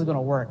think, well, this is going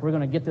to work. We're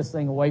going to get this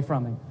thing away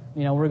from him.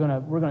 We're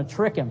going to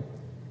trick him.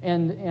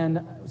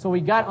 And so we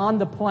got on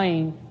the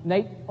plane.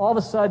 Nate all of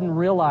a sudden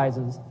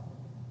realizes,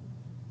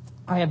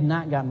 I have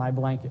not got my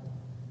blanket.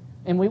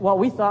 And what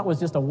we thought was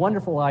just a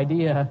wonderful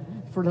idea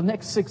for the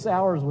next 6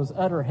 hours was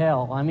utter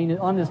hell. I mean,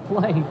 on this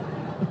plane,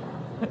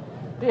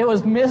 it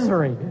was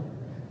misery.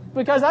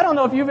 Because I don't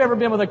know if you've ever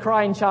been with a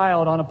crying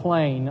child on a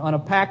plane, on a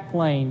packed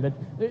plane, but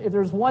if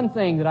there's one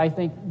thing that I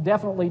think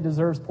definitely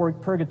deserves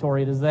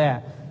purgatory, it is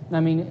that. I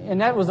mean,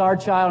 and that was our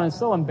child, and it's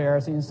so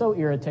embarrassing and so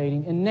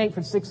irritating. And Nate,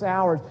 for 6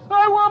 hours,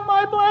 I want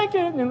my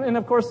blanket! And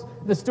of course,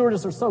 the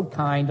stewardess are so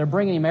kind. They're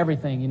bringing him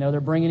everything,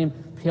 They're bringing him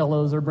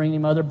pillows, they're bringing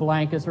him other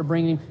blankets, they're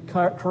bringing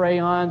him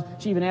crayons.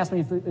 She even asked me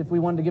if we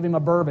wanted to give him a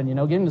bourbon,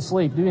 get him to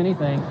sleep, do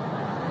anything.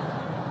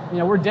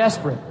 We're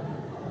desperate.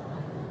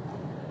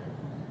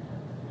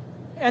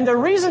 And the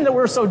reason that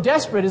we're so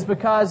desperate is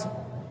because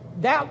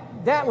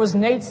that was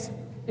Nate's,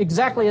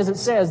 exactly as it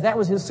says, that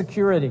was his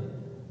security.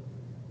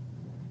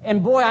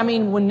 And boy, I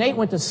mean, when Nate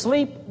went to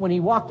sleep, when he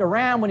walked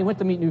around, when he went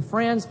to meet new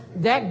friends,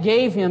 that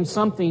gave him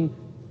something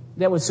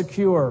that was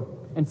secure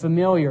and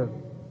familiar,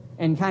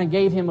 and kind of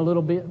gave him a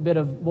little bit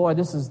of, boy,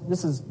 this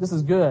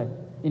is good.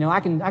 I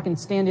can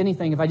stand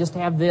anything if I just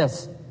have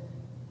this.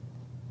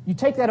 You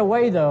take that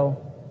away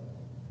though,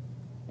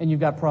 and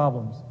you've got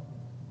problems.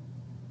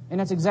 And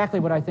that's exactly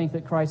what I think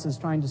that Christ is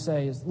trying to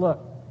say is, look,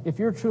 if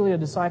you're truly a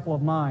disciple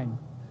of mine,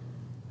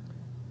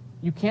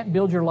 you can't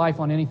build your life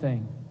on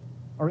anything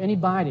or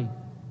anybody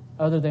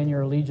other than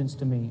your allegiance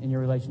to me and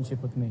your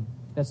relationship with me.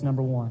 That's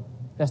number one.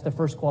 That's the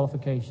first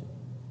qualification.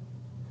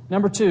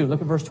 Number two, look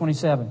at verse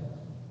 27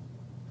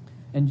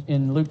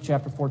 in Luke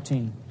chapter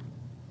 14.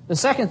 The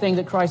second thing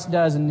that Christ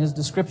does in his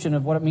description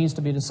of what it means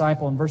to be a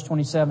disciple in verse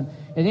 27,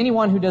 and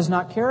anyone who does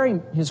not carry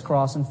his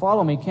cross and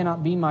follow me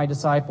cannot be my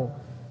disciple.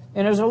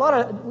 And there's a lot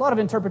of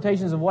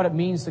interpretations of what it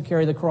means to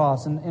carry the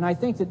cross. And I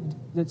think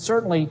that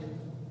certainly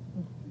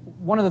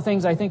one of the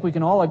things I think we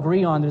can all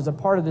agree on that is a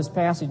part of this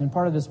passage and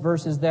part of this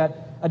verse is that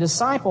a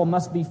disciple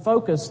must be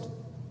focused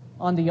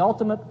on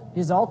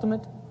his ultimate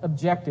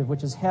objective,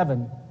 which is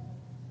heaven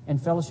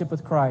and fellowship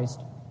with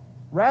Christ,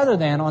 rather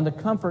than on the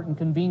comfort and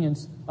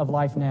convenience of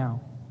life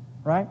now.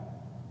 Right?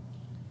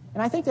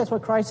 And I think that's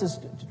what Christ is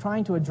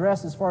trying to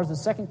address as far as the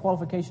second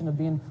qualification of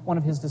being one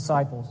of his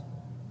disciples,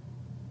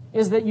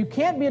 is that you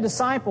can't be a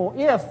disciple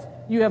if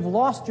you have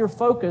lost your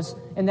focus,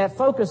 and that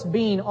focus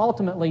being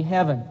ultimately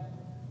heaven.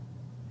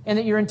 And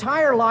that your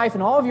entire life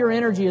and all of your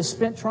energy is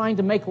spent trying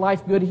to make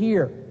life good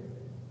here.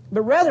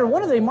 But rather,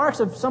 one of the marks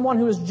of someone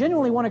who is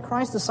genuinely one of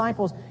Christ's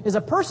disciples is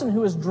a person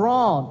who is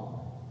drawn,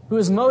 who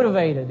is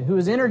motivated, who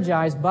is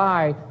energized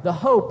by the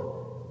hope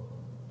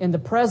and the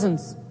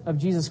presence of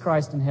Jesus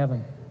Christ in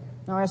heaven.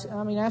 Now,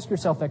 ask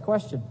yourself that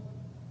question.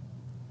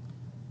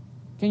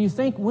 Can you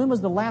think, when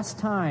was the last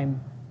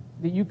time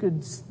that you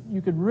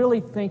could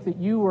really think that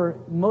you were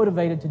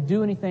motivated to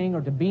do anything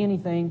or to be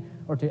anything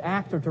or to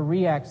act or to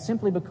react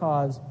simply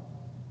because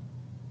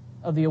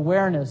of the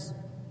awareness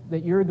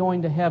that you're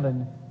going to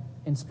heaven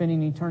and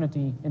spending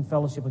eternity in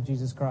fellowship with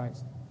Jesus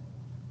Christ?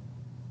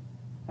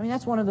 I mean,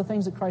 that's one of the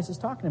things that Christ is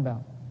talking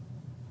about,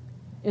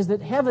 is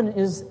that heaven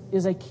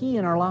is a key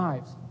in our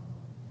lives.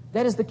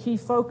 That is the key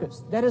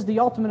focus. That is the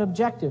ultimate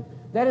objective.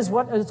 That is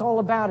what it's all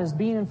about, is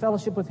being in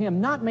fellowship with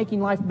Him. Not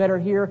making life better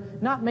here,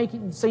 not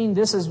seeing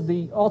this as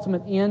the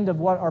ultimate end of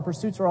what our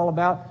pursuits are all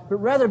about, but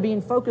rather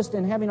being focused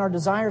and having our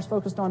desires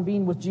focused on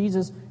being with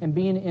Jesus and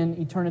being in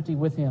eternity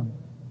with Him.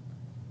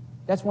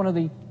 That's one of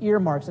the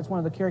earmarks, that's one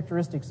of the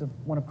characteristics of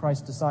one of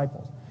Christ's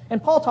disciples.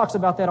 And Paul talks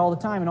about that all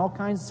the time in all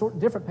kinds of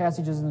different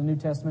passages in the New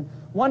Testament.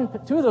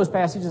 Two of those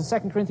passages is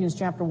 2 Corinthians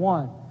chapter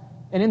 1.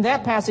 And in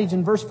that passage,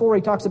 in verse 4,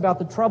 he talks about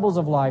the troubles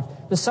of life,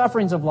 the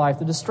sufferings of life,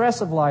 the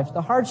distress of life,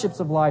 the hardships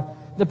of life,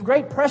 the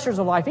great pressures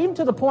of life, even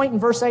to the point in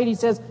verse 8 he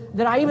says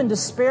that I even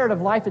despaired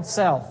of life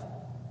itself.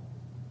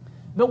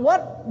 But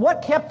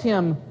what kept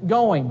him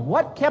going?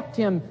 What kept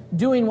him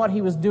doing what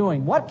he was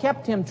doing? What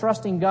kept him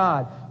trusting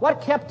God?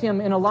 What kept him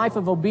in a life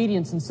of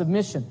obedience and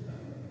submission?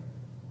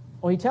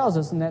 Well, he tells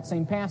us in that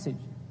same passage,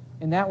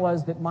 and that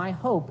was that my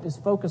hope is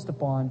focused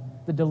upon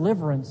the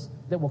deliverance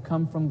that will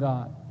come from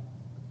God.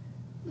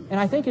 And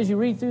I think as you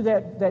read through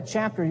that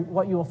chapter,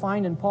 what you will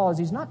find in Paul is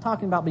he's not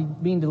talking about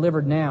being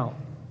delivered now.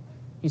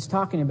 He's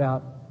talking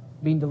about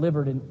being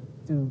delivered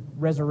through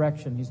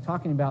resurrection. He's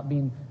talking about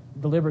being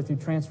delivered through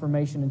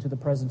transformation into the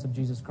presence of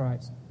Jesus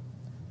Christ.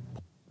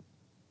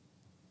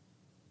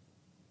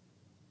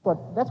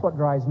 That's what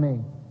drives me,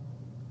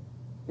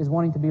 is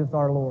wanting to be with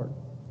our Lord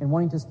and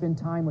wanting to spend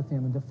time with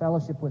Him and to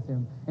fellowship with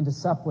Him and to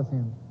sup with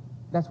Him.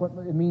 That's what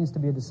it means to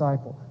be a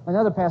disciple.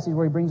 Another passage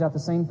where he brings out the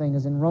same thing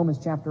is in Romans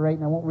chapter 8,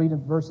 and I won't read the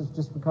verses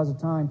just because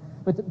of time,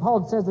 but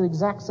Paul says the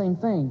exact same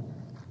thing.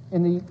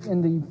 In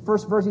the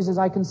first verse he says,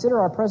 I consider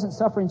our present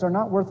sufferings are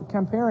not worth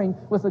comparing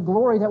with the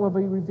glory that will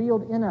be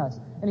revealed in us.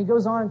 And he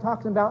goes on and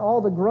talks about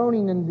all the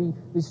groaning and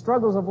the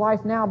struggles of life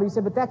now, but he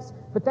said,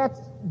 but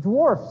that's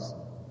dwarfs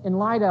in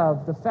light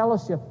of the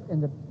fellowship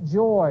and the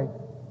joy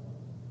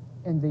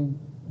and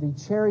the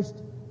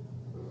cherished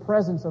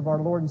presence of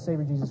our Lord and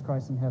Savior Jesus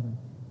Christ in heaven.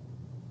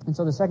 And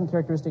so the second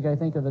characteristic, I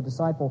think, of a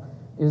disciple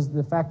is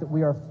the fact that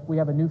we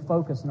have a new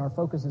focus, and our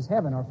focus is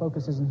heaven. Our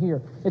focus isn't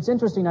here. It's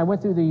interesting. I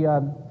went through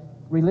the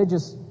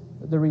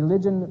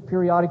religion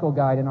periodical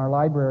guide in our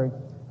library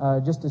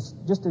just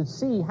to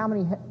see how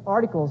many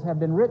articles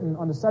have been written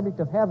on the subject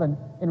of heaven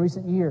in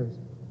recent years.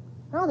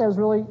 Now that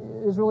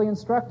is really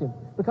instructive,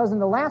 because in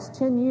the last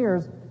 10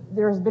 years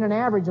there has been an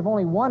average of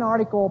only one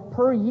article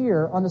per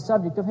year on the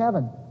subject of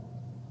heaven.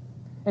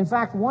 In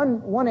fact,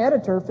 one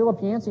editor, Philip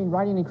Yancey,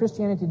 writing in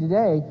Christianity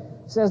Today,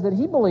 says that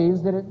he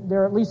believes that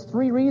there are at least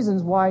 3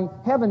 reasons why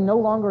heaven no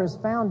longer is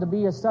found to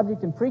be a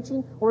subject in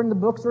preaching or in the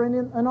books or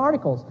in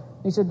articles.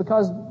 He said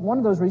because one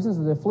of those reasons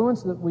is the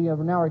affluence that we are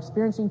now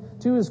experiencing.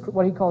 2 is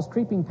what he calls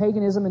creeping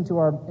paganism into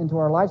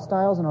our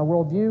lifestyles and our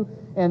worldview.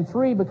 And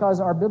 3, because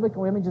our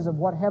biblical images of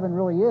what heaven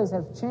really is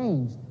have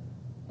changed.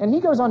 And he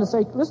goes on to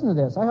say, listen to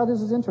this. I thought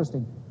this was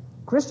interesting.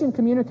 Christian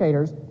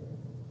communicators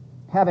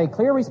have a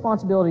clear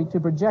responsibility to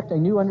project a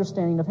new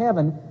understanding of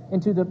heaven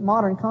into the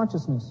modern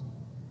consciousness.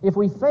 If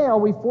we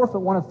fail, we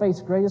forfeit one of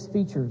faith's greatest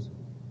features.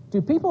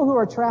 To people who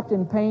are trapped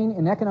in pain,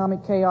 in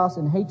economic chaos,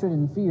 in hatred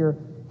and fear,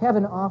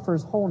 heaven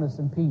offers wholeness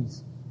and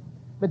peace.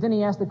 But then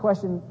he asked the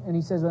question, and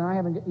he says,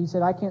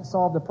 I can't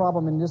solve the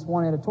problem in this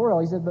one editorial.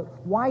 He said,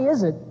 but why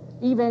is it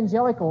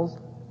evangelicals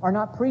are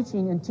not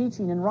preaching and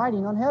teaching and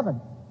writing on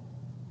heaven?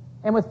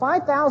 And with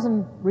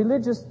 5,000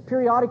 religious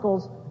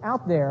periodicals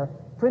out there,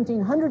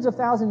 printing hundreds of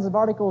thousands of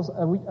articles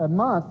a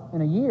month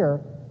and a year,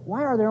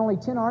 why are there only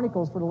 10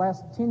 articles for the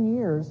last 10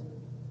 years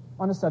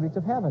on the subject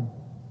of heaven?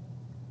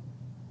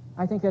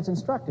 I think that's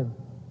instructive.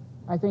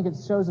 I think it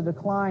shows a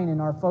decline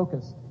in our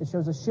focus. It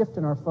shows a shift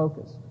in our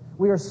focus.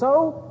 We are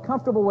so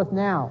comfortable with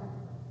now.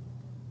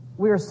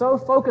 We are so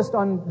focused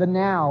on the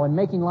now and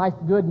making life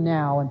good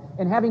now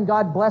and having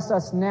God bless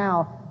us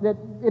now that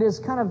it is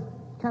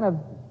kind of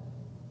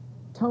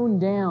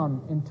toned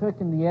down and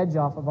taken the edge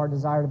off of our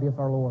desire to be with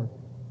our Lord.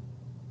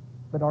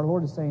 But our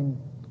Lord is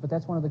saying, but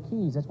that's one of the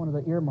keys, that's one of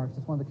the earmarks,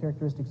 that's one of the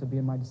characteristics of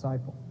being my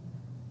disciple.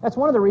 That's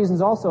one of the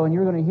reasons also, and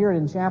you're going to hear it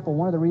in chapel,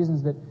 one of the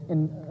reasons that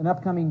in an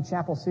upcoming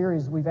chapel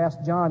series, we've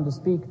asked John to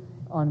speak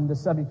on the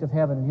subject of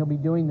heaven, and he'll be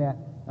doing that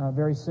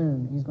very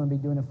soon. He's going to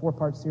be doing a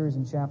 4-part series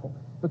in chapel.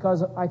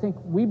 Because I think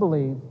we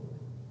believe,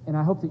 and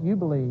I hope that you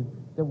believe,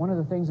 that one of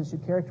the things that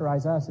should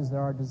characterize us is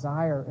our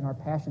desire and our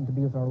passion to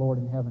be with our Lord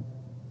in heaven.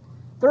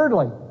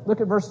 Thirdly,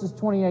 look at verses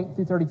 28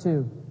 through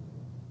 32.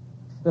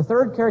 The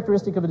third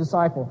characteristic of a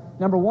disciple.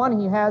 Number 1,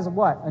 he has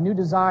what? A new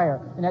desire.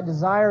 And that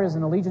desire is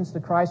an allegiance to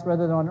Christ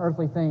rather than on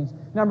earthly things.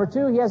 Number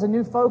 2, he has a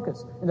new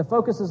focus. And the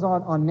focus is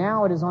on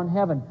now, it is on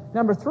heaven.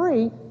 Number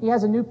 3, he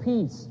has a new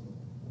peace.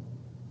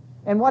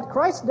 And what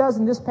Christ does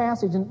in this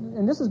passage,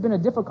 and this has been a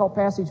difficult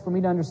passage for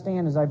me to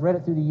understand as I've read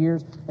it through the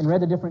years and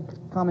read the different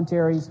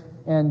commentaries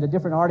and the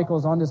different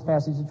articles on this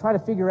passage to try to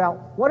figure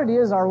out what it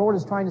is our Lord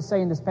is trying to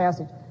say in this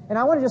passage. And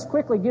I want to just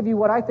quickly give you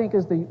what I think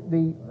is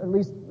at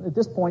least at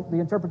this point, the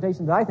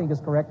interpretation that I think is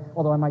correct,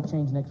 although I might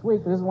change next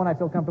week, but this is one I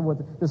feel comfortable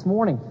with this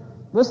morning.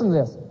 Listen to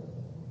this.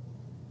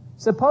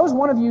 Suppose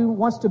one of you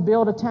wants to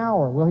build a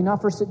tower. Will he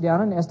not first sit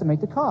down and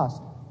estimate the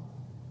cost?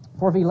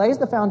 For if he lays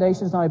the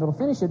foundation and is not able to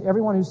finish it,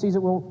 everyone who sees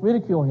it will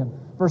ridicule him.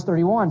 Verse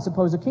 31,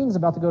 suppose a king is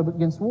about to go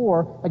against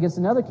war against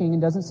another king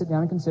and doesn't sit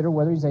down and consider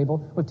whether he's able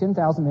with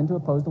 10,000 men to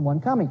oppose the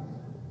one coming.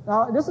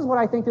 Now, this is what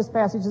I think this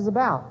passage is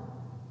about.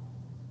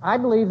 I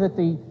believe that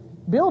the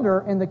builder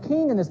and the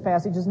king in this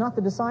passage is not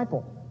the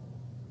disciple.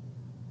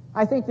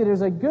 I think that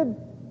there's a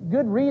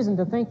good reason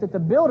to think that the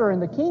builder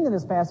and the king in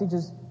this passage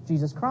is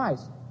Jesus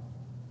Christ.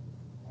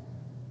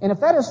 And if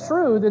that is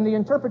true, then the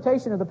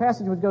interpretation of the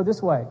passage would go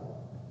this way.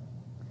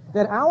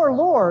 That our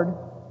Lord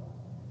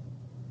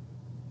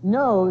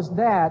knows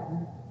that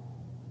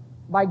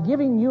by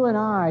giving you and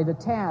I the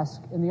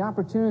task and the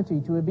opportunity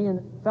to be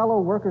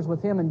fellow workers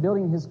with Him in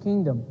building His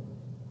kingdom,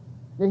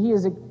 that He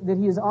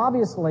is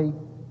obviously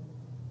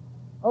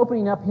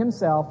opening up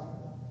Himself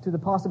to the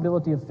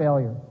possibility of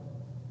failure.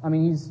 I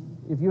mean,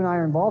 if you and I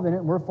are involved in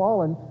it, we're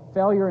fallen.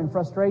 Failure and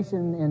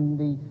frustration and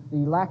the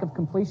lack of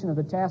completion of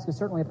the task is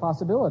certainly a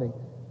possibility.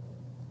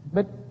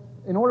 But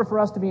in order for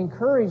us to be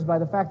encouraged by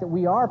the fact that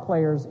we are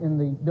players in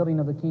the building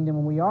of the kingdom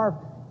and we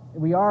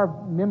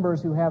are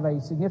members who have a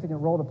significant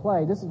role to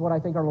play, this is what I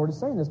think our Lord is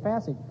saying in this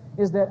passage,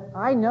 is that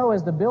I know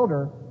as the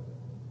builder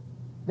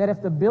that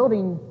if the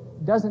building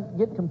doesn't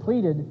get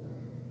completed,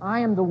 I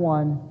am the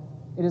one,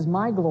 it is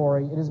my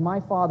glory, it is my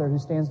Father who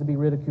stands to be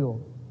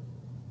ridiculed.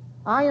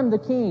 I am the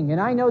king, and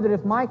I know that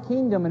if my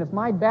kingdom and if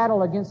my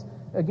battle against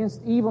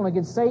evil and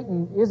against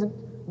Satan isn't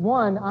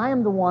won, I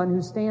am the one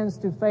who stands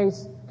to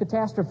face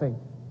catastrophe.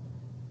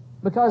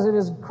 Because it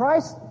is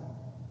Christ's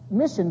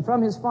mission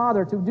from His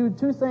Father to do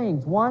two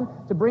things. One,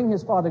 to bring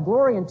His Father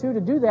glory, and two,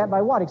 to do that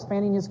by what?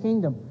 Expanding His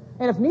kingdom.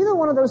 And if neither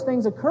one of those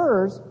things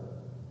occurs,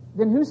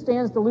 then who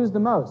stands to lose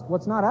the most? Well,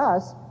 it's not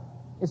us,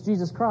 it's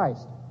Jesus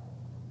Christ.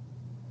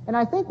 And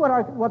I think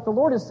what the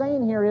Lord is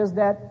saying here is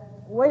that,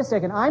 wait a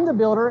second, I'm the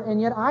builder,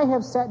 and yet I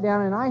have sat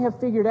down and I have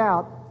figured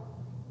out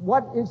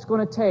what it's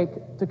going to take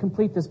to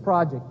complete this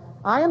project.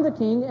 I am the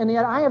king, and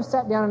yet I have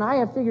sat down and I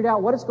have figured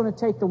out what it's going to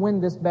take to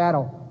win this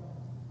battle.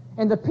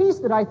 And the peace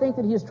that I think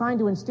that He is trying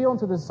to instill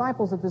into the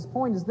disciples at this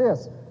point is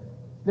this.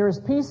 There is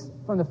peace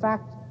from the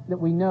fact that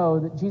we know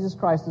that Jesus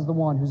Christ is the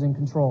one who's in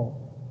control.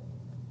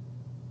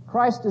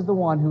 Christ is the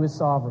one who is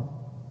sovereign.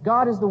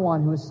 God is the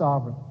one who is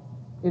sovereign.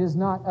 It is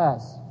not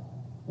us.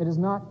 It is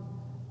not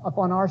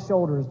upon our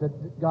shoulders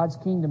that God's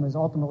kingdom is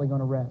ultimately going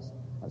to rest.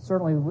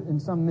 Certainly, in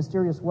some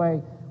mysterious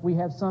way, we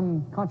have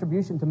some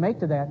contribution to make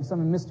to that. In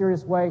some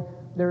mysterious way,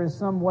 there is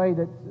some way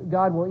that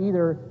God will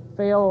either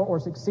fail or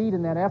succeed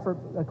in that effort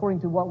according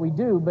to what we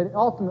do, but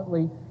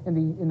ultimately,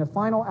 in the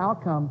final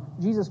outcome,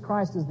 Jesus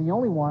Christ is the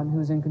only one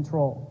who's in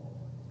control.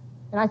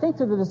 And I think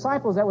to the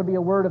disciples that would be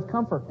a word of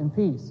comfort and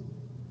peace,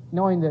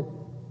 knowing that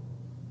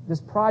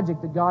this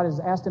project that God has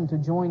asked them to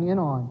join in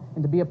on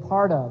and to be a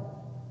part of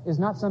is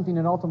not something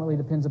that ultimately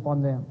depends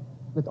upon them,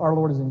 that our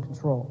Lord is in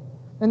control.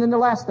 And then the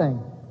last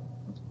thing,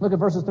 look at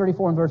verses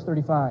 34 and verse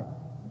 35.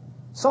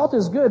 Salt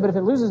is good, but if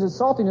it loses its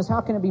saltiness, how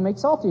can it be made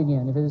salty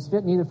again? If it is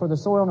fit neither for the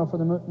soil nor for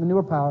the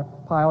manure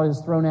pile, it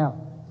is thrown out.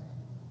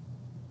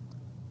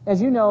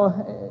 As you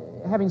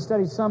know, having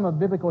studied some of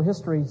biblical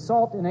history,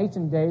 salt in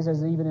ancient days,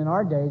 as even in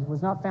our days,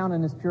 was not found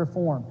in its pure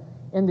form.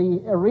 In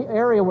the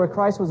area where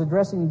Christ was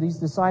addressing these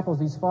disciples,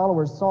 these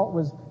followers, salt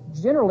was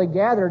generally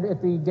gathered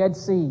at the Dead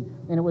Sea,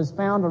 and it was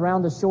found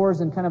around the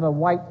shores in kind of a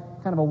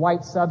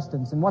white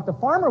substance. And what the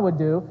farmer would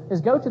do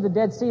is go to the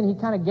Dead Sea and he'd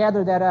kind of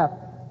gather that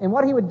up. And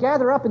what he would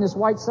gather up in this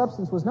white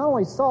substance was not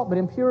only salt, but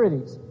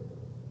impurities.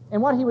 And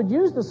what he would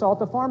use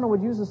the farmer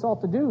would use the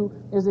salt to do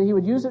is that he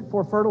would use it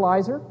for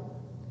fertilizer,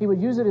 he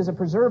would use it as a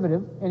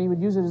preservative, and he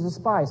would use it as a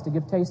spice to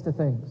give taste to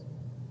things.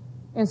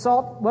 And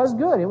salt was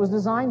good. It was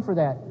designed for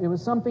that. It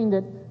was something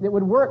that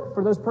would work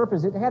for those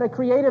purposes. It had a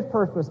creative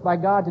purpose by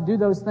God to do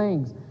those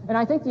things. And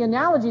I think the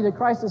analogy that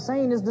Christ is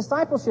saying is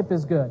discipleship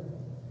is good.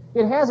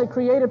 It has a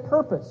creative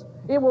purpose.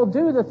 It will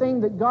do the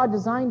thing that God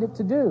designed it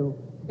to do.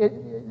 It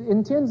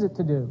intends it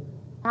to do.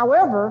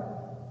 However,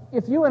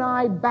 if you and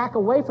I back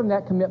away from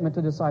that commitment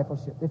to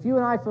discipleship, if you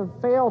and I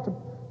fail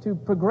to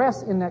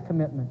progress in that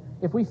commitment,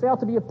 if we fail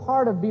to be a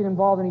part of being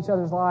involved in each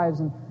other's lives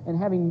and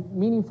having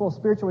meaningful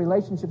spiritual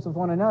relationships with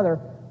one another,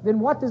 then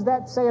what does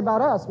that say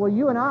about us? Well,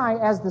 you and I,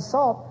 as the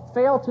salt,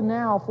 fail to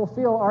now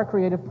fulfill our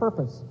creative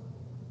purpose.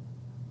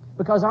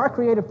 Because our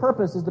creative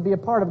purpose is to be a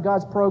part of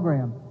God's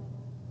program.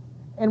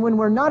 And when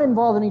we're not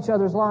involved in each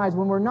other's lives,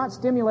 when we're not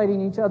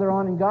stimulating each other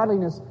on in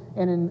godliness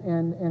and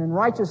in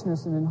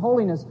righteousness and in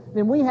holiness,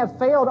 then we have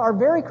failed our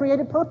very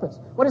creative purpose.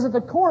 What is at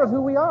the core of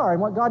who we are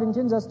and what God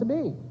intends us to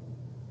be.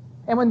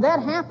 And when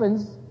that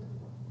happens,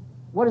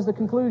 what is the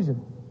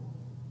conclusion?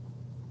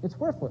 It's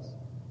worthless.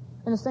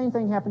 And the same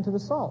thing happened to the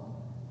salt.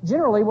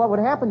 Generally, what would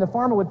happen, the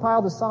farmer would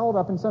pile the salt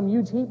up in some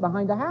huge heap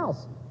behind the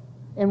house.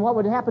 And what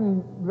would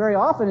happen very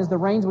often is the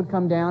rains would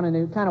come down and it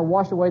would kind of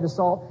wash away the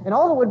salt. And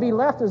all that would be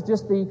left is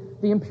just the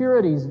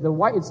impurities. The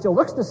white, it still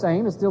looks the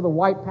same. It's still the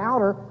white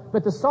powder.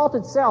 But the salt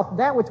itself,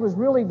 that which was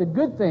really the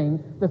good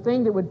thing, the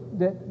thing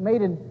that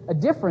made a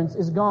difference,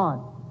 is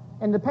gone.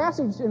 And the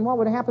passage, and what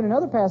would happen in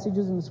other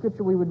passages in the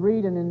Scripture we would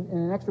read and in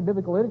an extra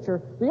biblical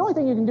literature, the only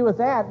thing you can do with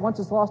that, once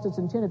it's lost its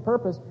intended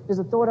purpose, is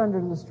to throw it under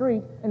the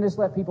street and just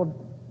let people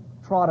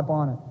trot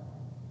upon it.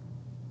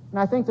 And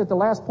I think that the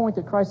last point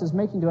that Christ is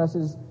making to us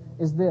is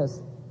this,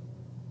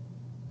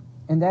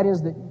 and that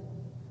is that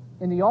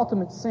in the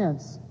ultimate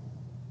sense,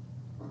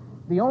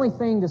 the only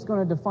thing that's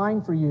going to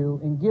define for you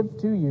and give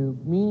to you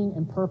meaning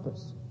and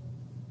purpose,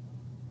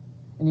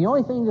 and the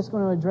only thing that's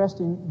going to address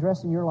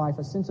in your life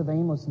a sense of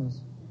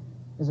aimlessness,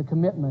 is a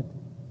commitment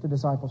to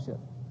discipleship.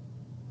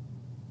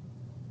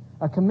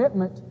 A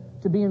commitment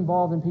to be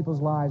involved in people's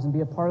lives and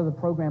be a part of the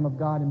program of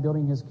God in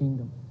building His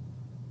kingdom.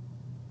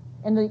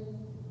 And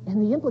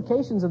And the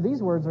implications of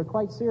these words are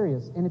quite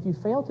serious. And if you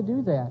fail to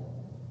do that,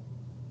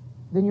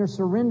 then you're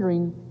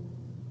surrendering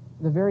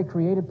the very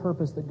creative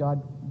purpose that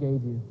God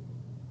gave you.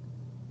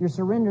 You're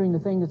surrendering the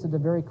thing that's at the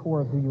very core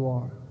of who you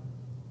are.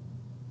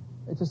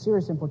 It's a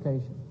serious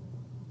implication.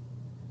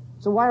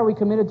 So why are we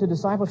committed to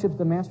discipleship at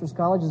the Master's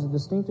College as a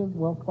distinctive?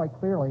 Well, quite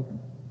clearly,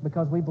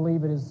 because we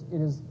believe it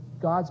is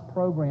God's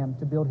program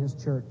to build His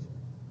church.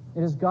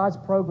 It is God's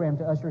program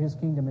to usher His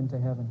kingdom into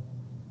heaven.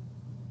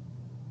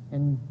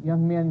 And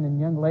young men and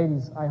young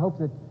ladies, I hope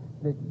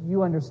that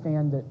you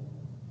understand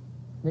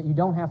that you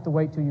don't have to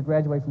wait till you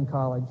graduate from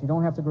college. You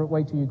don't have to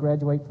wait till you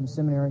graduate from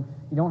seminary.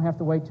 You don't have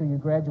to wait till you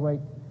graduate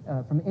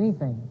from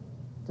anything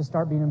to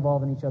start being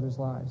involved in each other's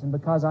lives. And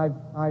because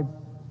I've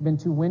been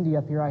too windy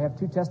up here, I have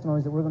two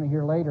testimonies that we're going to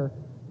hear later,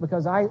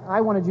 because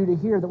I wanted you to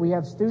hear that we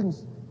have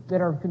students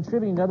that are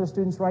contributing to other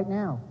students right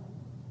now.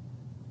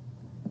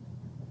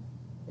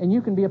 And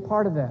you can be a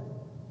part of that.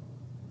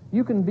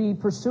 You can be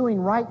pursuing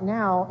right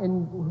now,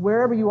 in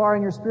wherever you are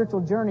in your spiritual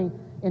journey,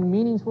 in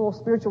meaningful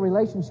spiritual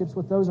relationships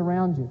with those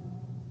around you.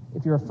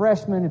 If you're a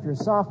freshman, if you're a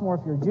sophomore,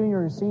 if you're a junior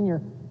or a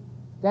senior,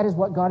 that is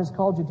what God has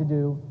called you to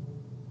do.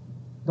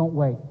 Don't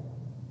wait.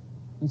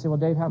 You say, well,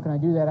 Dave, how can I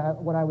do that?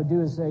 What I would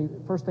do is say,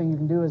 first thing you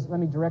can do is let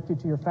me direct you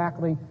to your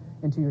faculty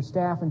and to your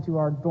staff and to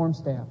our dorm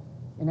staff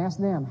and ask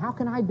them, how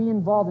can I be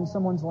involved in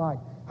someone's life?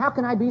 How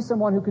can I be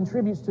someone who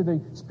contributes to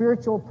the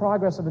spiritual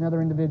progress of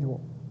another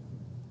individual?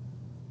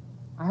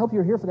 I hope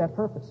you're here for that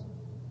purpose,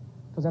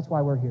 because that's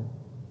why we're here.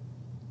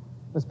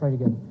 Let's pray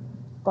together.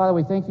 Father,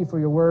 we thank you for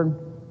your word.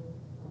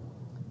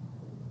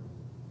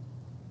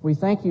 We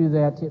thank you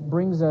that it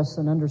brings us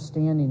an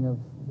understanding of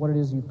what it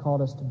is you've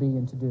called us to be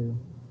and to do.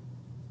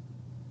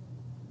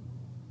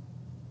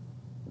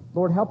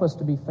 Lord, help us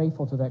to be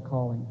faithful to that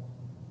calling.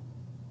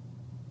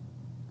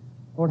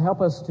 Lord,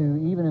 help us to,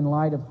 even in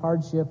light of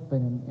hardship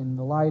and in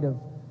the light of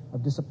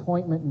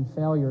disappointment and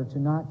failure, to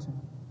not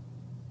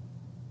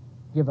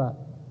give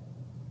up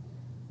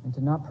and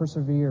to not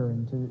persevere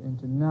and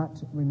to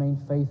not remain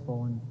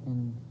faithful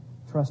and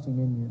trusting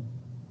in you.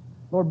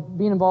 Lord,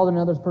 being involved in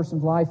another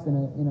person's life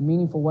in a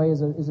meaningful way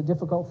is a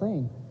difficult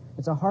thing.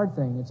 It's a hard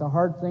thing. It's a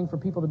hard thing for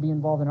people to be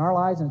involved in our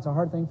lives, and it's a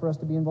hard thing for us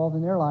to be involved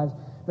in their lives.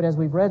 But as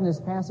we've read in this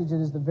passage, it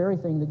is the very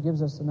thing that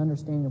gives us an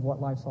understanding of what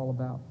life's all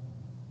about.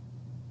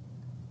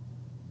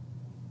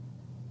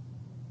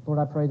 Lord,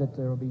 I pray that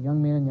there will be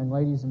young men and young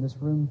ladies in this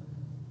room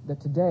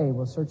that today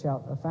will search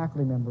out a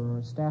faculty member or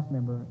a staff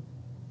member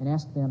and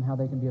ask them how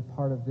they can be a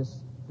part of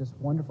this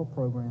wonderful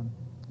program.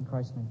 In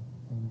Christ's name,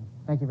 amen.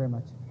 Thank you very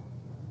much.